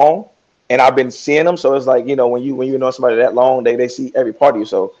so long, and I've been seeing him. So it's like, when you know somebody that long, they see every part of you.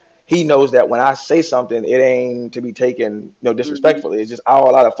 So he knows that when I say something, it ain't to be taken disrespectfully. It's just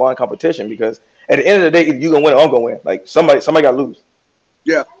all out of fun competition because at the end of the day, if you gonna win, I'm gonna win. Like somebody got to lose.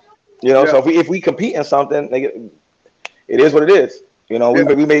 Yeah. So if we compete in something, like, it is what it is.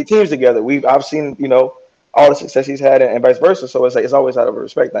 We made teams together. I've seen all the success he's had and vice versa. So it's like it's always out of a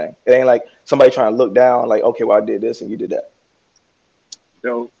respect thing. It ain't like somebody trying to look down. Like, okay, well I did this and you did that.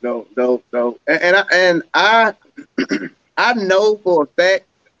 No. And I I know for a fact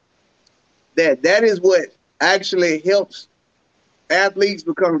that is what actually helps athletes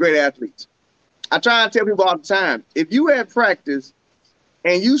become great athletes. I try and tell people all the time, if you have practice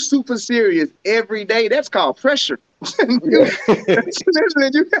and you super serious every day, that's called pressure. That's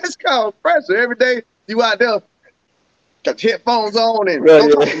called pressure. Every day you out there, got headphones on and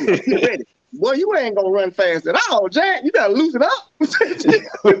don't talk to me. Get ready. Boy, you ain't gonna run fast at all, Jack. You gotta loosen up.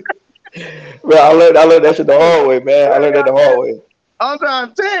 Bro, I learned that shit the hard way, man. I learned that the hard way. I'm trying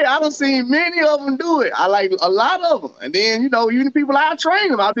to tell you, I done seen many of them do it. I like a lot of them. And then, even the people I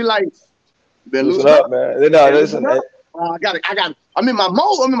train them, I'll be like, you better loosen up, man. No, listen. I got it. I'm in my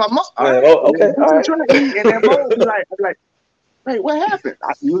mode. Okay. All right. And then mode be like, hey, what happened?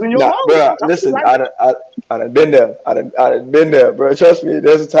 You was in your mode. Bro, listen, I done been there. I done been there, bro. Trust me,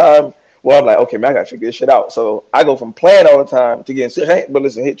 there's a time where I'm like, okay, man, I gotta figure this shit out. So I go from playing all the time to getting sick. Hey, but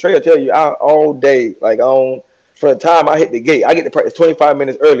listen, Trey will tell you, I all day, like from the time I hit the gate, I get to practice 25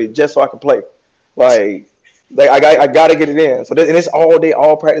 minutes early just so I can play. Like I gotta get it in. So and it's all day,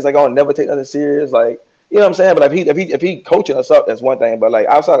 all practice. Like I'll never take nothing serious. Like, you know what I'm saying? But if he coaching us up, that's one thing. But like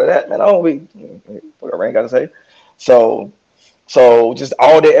outside of that, man, I don't be what I gotta say. So just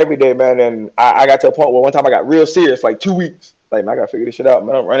all day, every day, man. And I got to a point where one time I got real serious, like 2 weeks. Like, man, I gotta figure this shit out,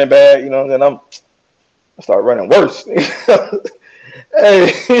 man. I'm running bad, and then I start running worse.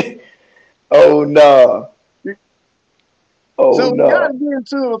 Hey, oh no. Oh, so no. we gotta get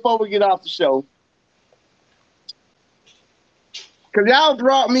into it before we get off the show. Because y'all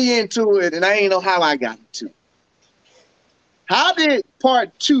brought me into it, and I ain't know how I got into it. How did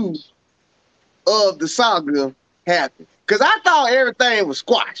part 2 of the saga happen? Because I thought everything was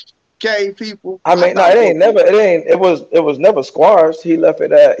squashed. Okay, people. I mean, it was never squashed. He left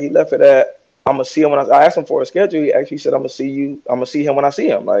it at I'm gonna see him when I asked him for a schedule. He actually said I'm gonna see him when I see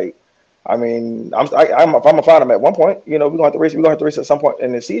him. Like, I mean, I'm gonna find him at one point. We're gonna have to race at some point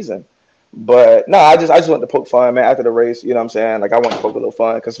in the season. But no, I just wanted to poke fun, man. After the race, you know what I'm saying? Like, I want to poke a little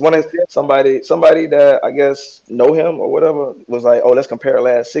fun because when somebody that I guess know him or whatever was like, oh, let's compare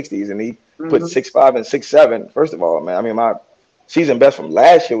last 60s, and he put 6'5" and 6'7". First of all, man, I mean, my season best from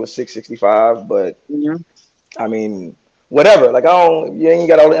last year was 665, but I mean, whatever. Like, you ain't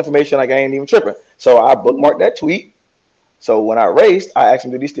got all the information. Like, I ain't even tripping. So I bookmarked that tweet. So when I raced, I asked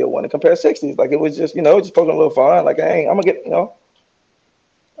him, did he still want to compare 60s? Like, it was just, just poking a little fun. Like, I'm gonna get,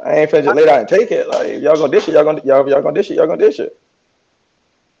 I ain't finna just lay down and take it. Like, if y'all gonna dish it, y'all gonna dish it, y'all gonna dish it.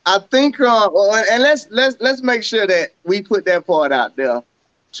 I think, and let's make sure that we put that part out there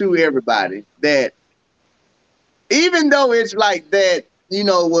to everybody, that even though it's like that,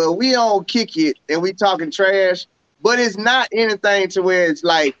 well, we don't kick it and we talking trash, but it's not anything to where it's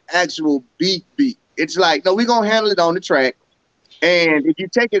like actual beat. It's like, no, we gonna handle it on the track, and if you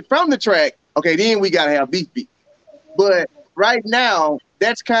take it from the track, okay, then we gotta have beat. But right now,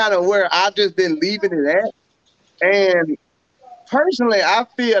 that's kind of where I've just been leaving it at. And personally, I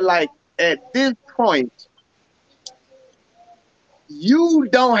feel like at this point, you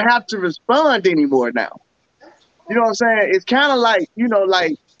don't have to respond anymore now. You know what I'm saying? It's kind of like,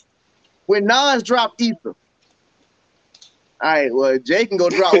 like when Nas dropped Ether. All right, well, Jay can go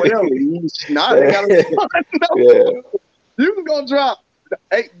drop whatever. You can go drop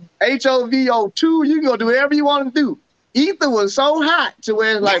HOVO2. You can go do whatever you want to do. Ether was so hot to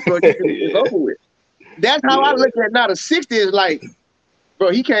where it's like, bro, it's over with. That's how I look at it now. The 60 is like, bro,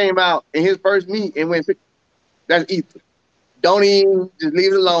 he came out in his first meet and went, that's Ether. Don't even, just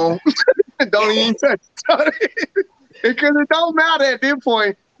leave it alone. Don't even touch it. Because it don't matter at this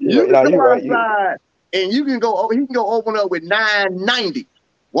point. You can go outside and you can go, he can go open up with 990.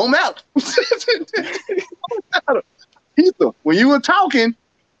 Won't matter. Ether, when you were talking,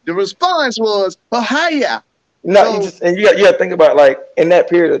 the response was, oh, hiya. No, you got to think about, like, in that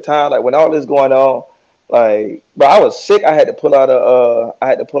period of time, like when all this going on, like, bro, I was sick. I had to pull out a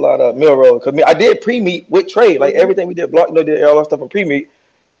meal roll because I did pre-meet with Trey, like everything we did, did all that stuff in pre-meet,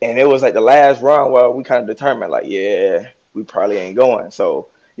 and it was like the last round where we kind of determined, like, yeah, we probably ain't going. So,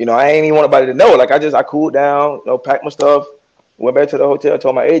 I ain't even want nobody to know. Like, I cooled down, packed my stuff, went back to the hotel,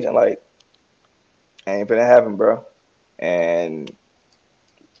 told my agent, like, I ain't finna have him, bro, and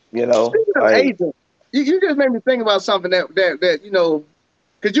like, agent. You just made me think about something that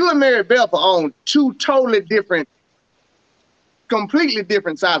because you and Mary Beth are on two totally different, completely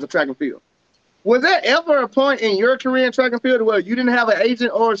different sides of track and field. Was there ever a point in your career in track and field where you didn't have an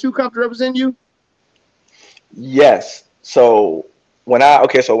agent or a shoe company represent you? Yes. So when I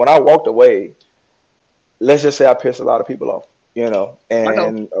walked away, let's just say I pissed a lot of people off,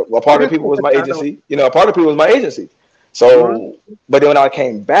 and a part of the people was my agency. A part of the people was my agency. So, but then when I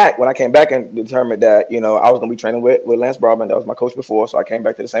came back and determined that, I was going to be training with Lance Broadman, that was my coach before. So I came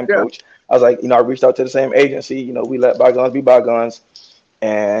back to the same coach. I was like, I reached out to the same agency, we let bygones be bygones.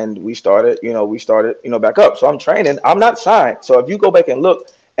 And we started back up. So I'm training. I'm not signed. So if you go back and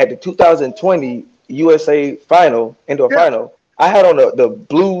look at the 2020 USA indoor final, I had on the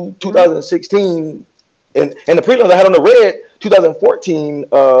blue 2016 and the prelims. I had on the red 2014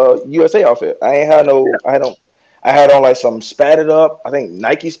 USA outfit. I had on like some spatted up, I think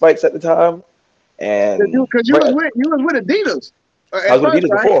Nike spikes at the time. And because you was with Adidas. I was with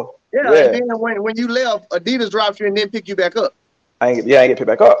Adidas before. Yeah. And then when you left, Adidas dropped you and then picked you back up. I didn't get picked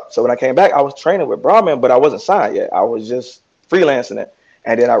back up. So when I came back, I was training with Broadman, but I wasn't signed yet. I was just freelancing it.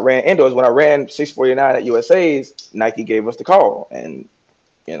 And then I ran indoors. When I ran 649 at USA's, Nike gave us the call. And,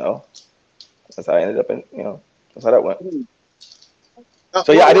 that's how I ended up that's how that went.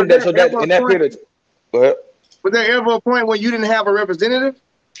 So I did that. So that in that period. Go ahead. Was there ever a point where you didn't have a representative?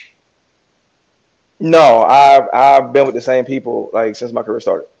 No, I've been with the same people like since my career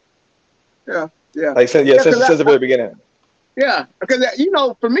started. Yeah. Like since the very beginning. Yeah, because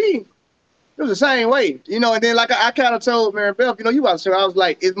for me, it was the same way. And then like I kind of told Mary Beth, you was I was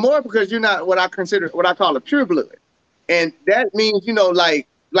like, it's more because you're not what I call a pure blood, and that means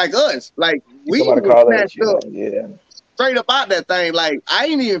like us, like we snatched up straight up out that thing. Like I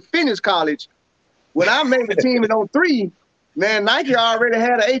ain't even finished college when I made the team in 03. Man, Nike already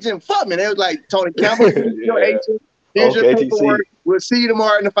had an agent for me. They was like, Tony Campbell, your agent. Here's your paperwork. We'll see you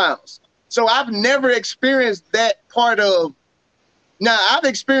tomorrow in the finals. So I've never experienced that part of. Now, I've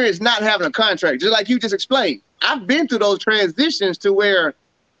experienced not having a contract, just like you just explained. I've been through those transitions to where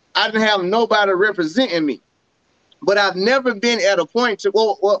I didn't have nobody representing me. But I've never been at a point to,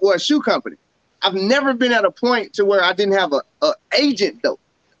 a shoe company. I've never been at a point to where I didn't have a agent, though.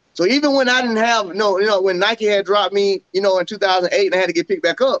 So even when I didn't have, when Nike had dropped me, in 2008 and I had to get picked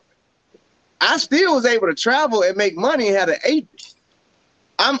back up, I still was able to travel and make money and had an agent.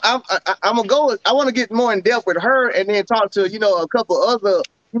 I'm gonna go. I want to get more in depth with her and then talk to a couple other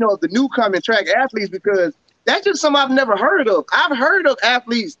the newcoming track athletes, because that's just something I've never heard of. I've heard of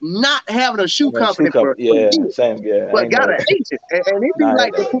athletes not having a shoe company for years, but got an agent, and it be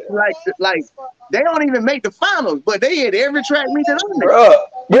like they don't even make the finals, but they had every track meet that I'm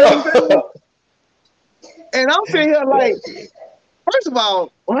there. And I'm sitting here like, first of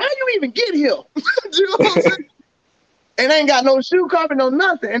all, how you even get here? You know what I'm saying? And ain't got no shoe company, no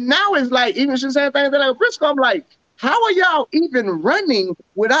nothing. And now it's like, even the same thing that like Briscoe, I'm like, how are y'all even running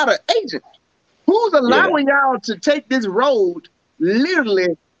without an agent? Who's allowing y'all to take this road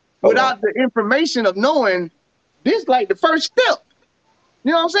literally without the information of knowing this, like the first step?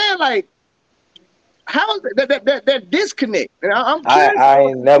 You know what I'm saying? Like, how is that disconnect? And I'm curious.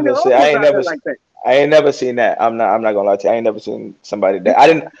 I ain't never seen that. I'm not gonna lie to you. I ain't never seen somebody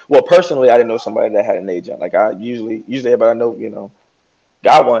that personally I didn't know somebody that had an agent. Like I usually everybody I know,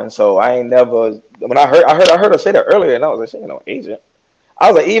 got one. So I ain't never, when I heard her say that earlier, and I was like, agent.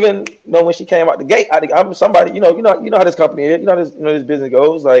 I was like, even when she came out the gate, I'm somebody, you know how this company is, this business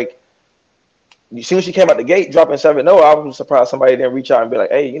goes. Like, as soon as she came out the gate, dropping 7-0, I was surprised somebody didn't reach out and be like,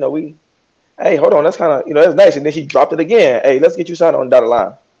 hey, hey, hold on, that's kind of, that's nice. And then she dropped it again. Hey, let's get you signed on the dotted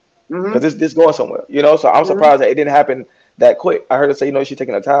line. Because this going somewhere, so I'm surprised that it didn't happen that quick. I heard her say, she's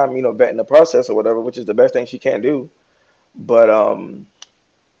taking her time, vetting the process or whatever, which is the best thing she can do. But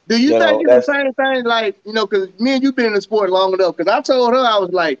do you think it's the same thing, like, because me and you been in the sport long enough? Because I told her, I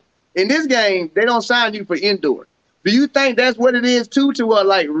was like, in this game, they don't sign you for indoor. Do you think that's what it is too? To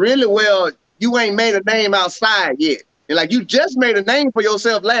like really, well, you ain't made a name outside yet, and like you just made a name for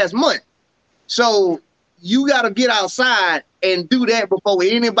yourself last month, so you got to get outside and do that before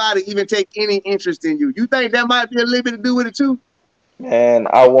anybody even take any interest in you. You think that might be a little bit to do with it too? Man,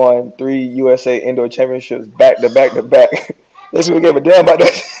 I won 3 USA indoor championships back to back to back. This people give a damn about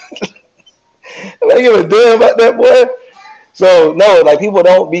that. They give a damn about that, boy. So no, like people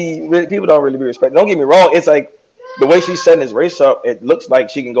don't really be respected. Don't get me wrong. It's like the way she's setting this race up, it looks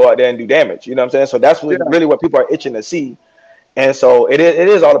like she can go out there and do damage. You know what I'm saying? So that's really what people are itching to see. And so it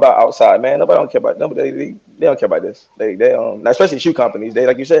is all about outside, man. Nobody don't care about they don't care about this. They especially shoe companies. They,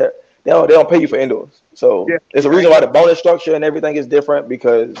 like you said, they don't pay you for indoors. So there's a reason why the bonus structure and everything is different,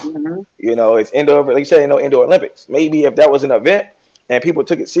 because it's indoor. Like you said, indoor Olympics. Maybe if that was an event and people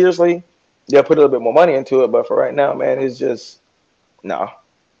took it seriously, they'll put a little bit more money into it. But for right now, man, it's just no.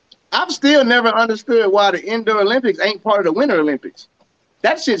 I've still never understood why the Indoor Olympics ain't part of the Winter Olympics.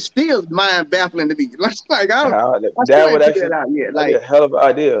 That shit still mind baffling to me. Like I that would actually that out yet. Like, that'd be a hell of an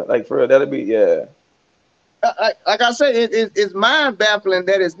idea. Like for real, that'd be like I said, it's mind baffling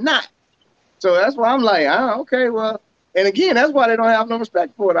that it's not. So that's why I'm like, okay, well, and again, that's why they don't have no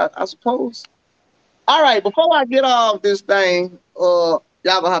respect for it, I suppose. All right, before I get off this thing, y'all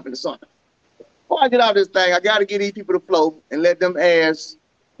gonna hop in the sun. Before I get off this thing, I gotta get these people to flow and let them ask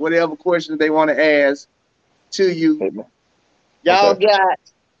whatever questions they want to ask to you. Y'all got,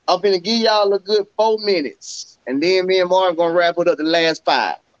 I'm gonna give y'all a good 4 minutes, and then me and Marvin gonna wrap it up the last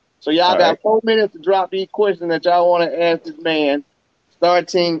 5. So y'all got 4 minutes to drop these questions that y'all want to ask this man,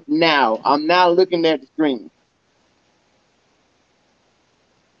 starting now. I'm now looking at the screen.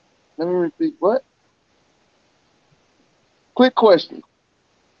 Let me repeat what? Quick question.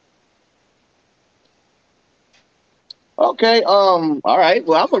 Okay, all right.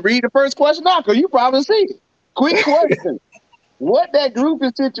 Well, I'm gonna read the first question now because you probably see it. Quick question. What that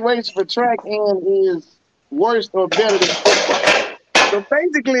grouping situation for track end is worse or better than football? So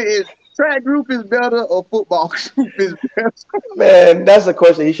basically, is track group is better or football group is better? Man, that's a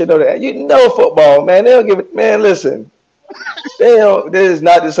question he should know that. You know football, man. They'll give it. Man, listen. They don't. This is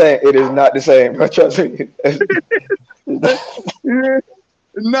not the same. It is not the same. Trust me.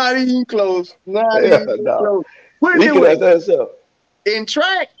 Not even close. Not even close. Put it away. In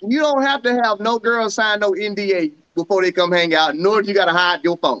track, you don't have to have no girl sign no NDA before they come hang out, nor do you got to hide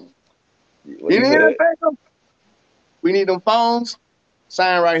your phone. We need them phones,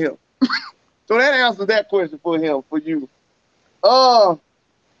 sign right here. So that answers that question for him, for you.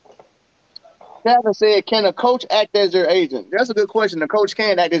 Kevin said, can a coach act as your agent? That's a good question. The coach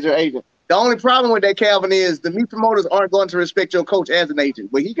can act as your agent. The only problem with that, Calvin, is the meat promoters aren't going to respect your coach as an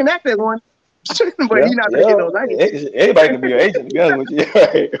agent. But he can act as one. But he's not going to get those agents. Anybody can be your agent, to be honest with you.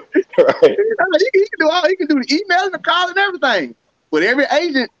 Right. He can do the email and the call and everything. But every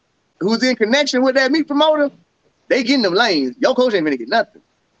agent who's in connection with that meat promoter, they getting them lanes. Your coach ain't going to get nothing.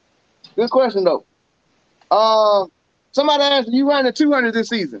 Good question, though. Somebody asked, you running 200 this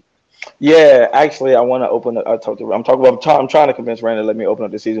season? Yeah, actually, I want to open up. I'm trying to convince Randy to let me open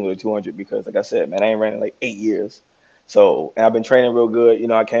up the season with a 200 because, like I said, man, I ain't ran in like 8 years. So, and I've been training real good. You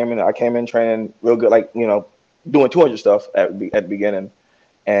know, I came in training real good, like, you know, doing 200 stuff at the beginning,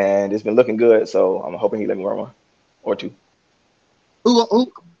 and it's been looking good. So I'm hoping he let me run one or two.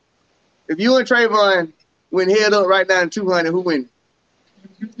 Who? If you and Trayvon went head up right now in 200, who win?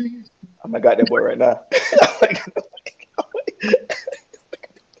 I got that boy right now.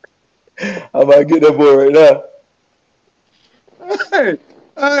 I might get that boy right now.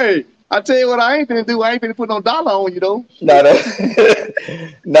 Hey, I tell you what, I ain't gonna do. I ain't gonna put no dollar on you though. But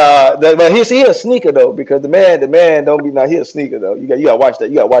he's a sneaker though, because the man don't be he a sneaker though. You gotta watch that.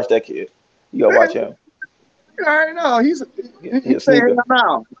 You gotta watch that kid. You gotta watch him. You already know he's a sneaker.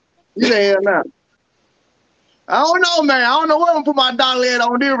 Now. He's a now. I don't know, man. I don't know where I'm gonna put my dollar in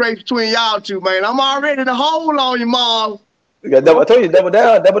on this race between y'all two, man. I'm already the hole on you, Mom. I told you, double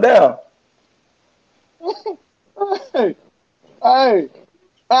down. Hey. All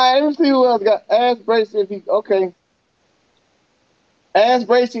right, let me see who else got. Ask Bracy if he okay. Ask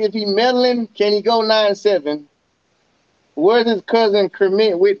Bracy if he meddling. Can he go 9-7? Where's his cousin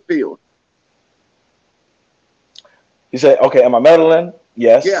Kermit Whitfield? You say, okay, am I meddling?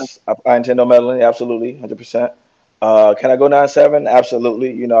 Yes. Yeah. I intend on meddling, absolutely, 100%. Can I go 9-7?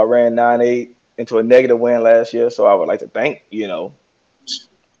 Absolutely. You know, I ran 9-8 into a negative win last year, so I would like to thank, you know,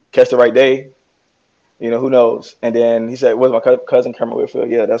 catch the right day. You know, who knows? And then he said, "Where's my cousin Kermit Whitfield?"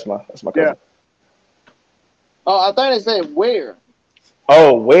 Yeah, that's my cousin. Yeah. Oh, I thought they said where.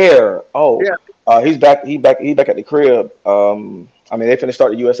 Oh, where? Oh, yeah. He's back at the crib. I mean, they finna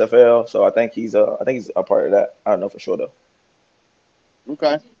start the USFL, so I think he's a part of that. I don't know for sure though.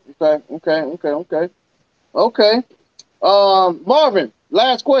 Okay. Marvin,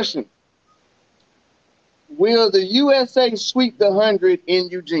 last question. Will the USA sweep the 100 in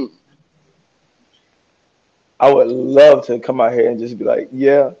Eugene? I would love to come out here and just be like,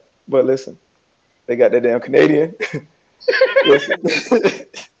 yeah, but listen, they got that damn Canadian. You say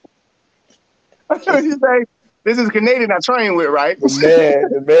this is Canadian I train with, right?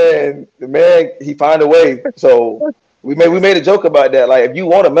 The man, he find a way. So we made a joke about that. Like, if you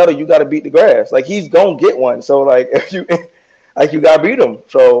want a medal, you got to beat the grass. Like, he's gonna get one. So like, if you gotta beat him.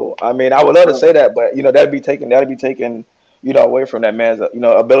 So I mean, I would love to say that, but you know, that'd be taken. You know, away from that man's, you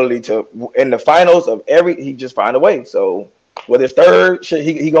know, ability to in the finals of he just find a way. So whether it's third,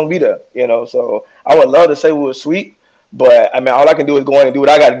 he gonna be there. You know, so I would love to say we were sweet, But I mean, all I can do is go in and do what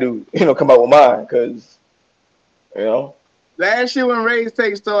I got to do. Come out with mine because Last year when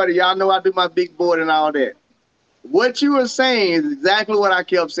RaesTake started, y'all know I do my big board and all that. What you were saying is exactly what I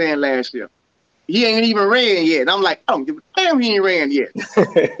kept saying last year. He ain't even ran yet. And I'm like, I don't give a damn he ain't ran yet.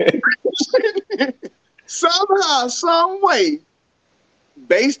 Somehow, some way,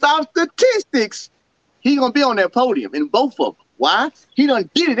 based off statistics, he gonna be on that podium in both of them. Why? He done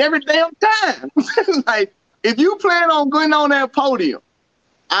did it every damn time. Like, if you plan on going on that podium,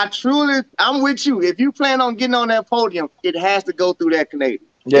 I'm with you. If you plan on getting on that podium, it has to go through that Canadian.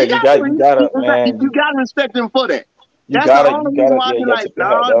 Yeah, you gotta, man. You gotta respect him for that. You That's the gotta, only reason why I yeah, be like,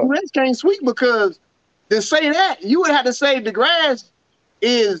 nah, US can't sweep, because to say that, you would have to say DeGrasse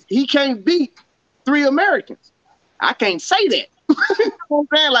he can't beat 3 Americans. I can't say that. You know what I'm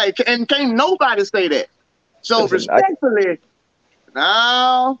saying? Like, and can't nobody say that. So respectfully,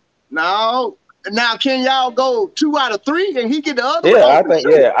 no. Now, can y'all go 2 out of 3 and he get the other? Yeah, I think.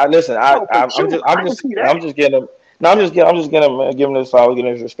 Yeah, I'm just getting him. No, I'm just give him this follow, give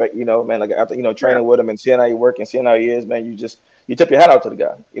him his respect. Man, like after training with him and seeing how he work and seeing how he is, man, you tip your hat out to the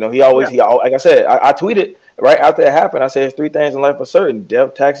guy. He always like I said, I tweeted right after it happened. I said, "There's 3 things in life for certain: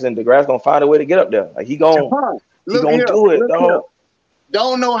 death, taxes, and DeGrasse gonna find a way to get up there. Like he gonna do it, dog."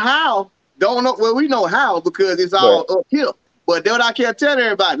 Don't know how. Don't know. Well, we know how because it's all uphill. But then I can't tell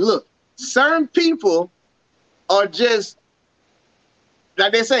everybody. Look, certain people are just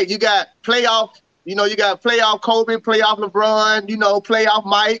like they say. You got playoff. You got playoff Kobe, playoff LeBron. Playoff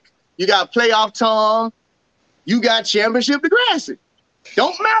Mike. You got playoff Tom. You got championship DeGrasse.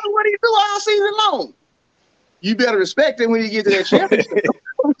 Don't matter what he do all season long. You better respect him when you get to that championship.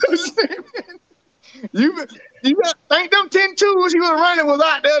 You got think them 10 twos he was running was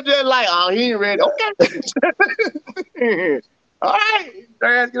out there just like, oh, he ain't ready. Okay. All right.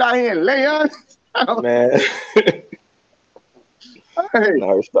 Get out here and lay on. Man. Hey.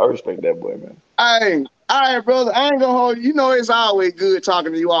 No, I respect that boy, man. All right, brother. I ain't gonna hold you. It's always good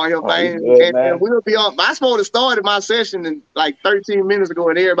talking to you on here, man. And we'll be on. I supposed to started my session in like 13 minutes ago,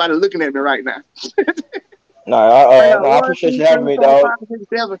 and everybody looking at me right now. I appreciate you having me, dog.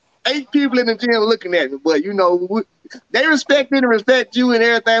 8 people in the gym looking at me, but they respect me and respect you and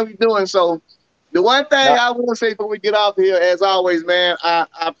everything we doing. So the one thing I want to say before we get off here, as always, man, I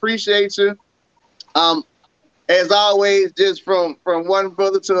appreciate you. As always, just from one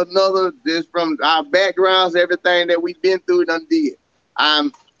brother to another, just from our backgrounds, everything that we've been through and undid.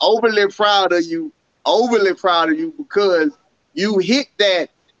 I'm overly proud of you because you hit that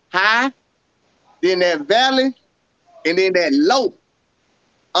high, then that valley, and then that low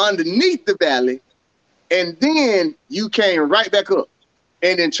underneath the valley, and then you came right back up.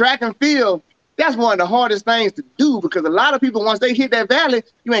 And in track and field, that's one of the hardest things to do because a lot of people, once they hit that valley,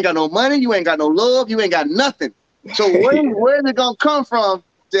 you ain't got no money, you ain't got no love, you ain't got nothing. So where's it gonna come from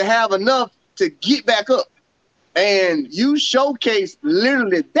to have enough to get back up? And you showcase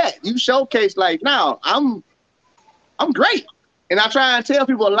literally that. You showcase like, now I'm great. And I try and tell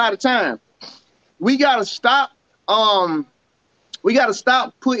people a lot of times, we gotta stop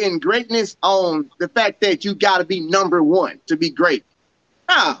putting greatness on the fact that you gotta be number 1 to be great.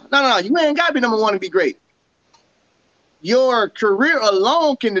 No, you ain't gotta be number 1 to be great. Your career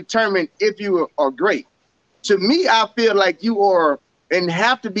alone can determine if you are great. To me, I feel like you are and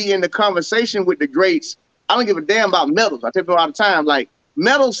have to be in the conversation with the greats. I don't give a damn about medals. I tell people all the time, like,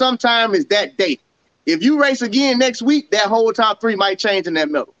 medals sometimes is that day. If you race again next week, that whole top 3 might change in that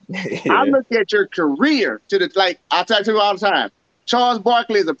medal. I look at your career I tell people all the time. Charles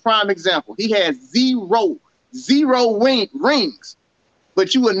Barkley is a prime example. He has zero rings,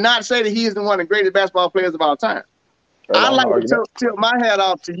 but you would not say that he is one of the greatest basketball players of all time. I like to tip my hat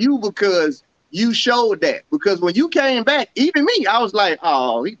off to you because you showed that. Because when you came back, even me, I was like,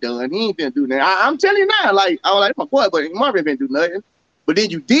 oh, he done. He ain't finna do nothing. I'm telling you now, like, I was like, my boy, but Marvin ain't finna do nothing. But then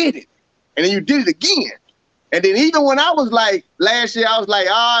you did it. And then you did it again. And then even when I was like, last year, I was like,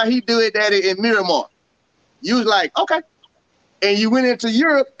 he do it that in Miramar. You was like, okay. And you went into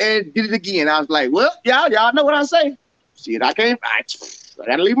Europe and did it again. I was like, well, y'all know what I say. Shit, I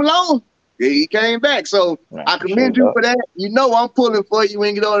gotta leave him alone. Yeah, he came back. So I commend you for that. I'm pulling for you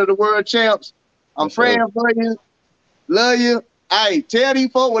when you get on to the world champs. I'm praying for you. Love you. Hey, tell these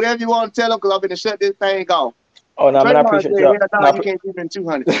folks whatever you want to tell them because I'm going to shut this thing off. Oh, no, man, I appreciate you. You can't keep in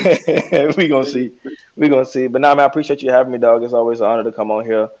 200. We're going to see. But no, man, I appreciate you having me, dog. It's always an honor to come on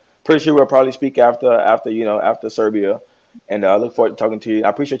here. Pretty sure we'll probably speak after Serbia. And I look forward to talking to you. I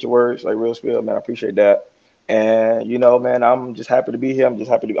appreciate your words, like real spill, man. I appreciate that. And, man, I'm just happy to be here. I'm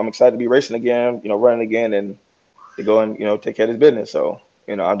excited to be racing again, running again and to go and, take care of this business. So,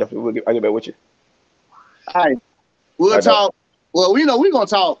 I'll get back with you. All right. We'll talk. Well, we know we're gonna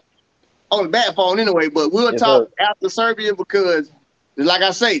talk on the bat phone anyway, but we'll talk after Serbia because, like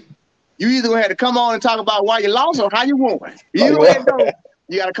I say, you either gonna have to come on and talk about why you lost or how you won. Either way it goes,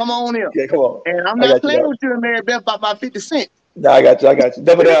 you gotta come on here. Yeah, come on. And I'm not playing with you and Mary Beth by about 50 cents. No, I got you.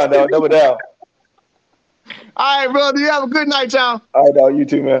 Double down, dog. Double down. All right, brother. You have a good night, y'all. All right, dog. You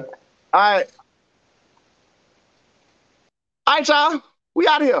too, man. All right. All right, y'all. We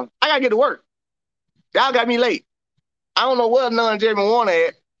out of here. I gotta get to work. Y'all got me late. I don't know where none Jeremy Warner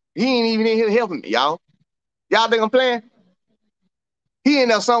at. He ain't even in here helping me, y'all. Y'all think I'm playing? He in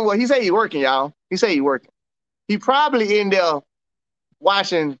there somewhere. He say he working, y'all. He say he working. He probably in there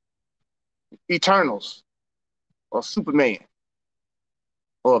watching Eternals or Superman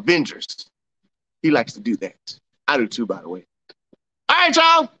or Avengers. He likes to do that. I do too, by the way. All right,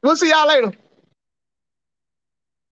 y'all. We'll see y'all later.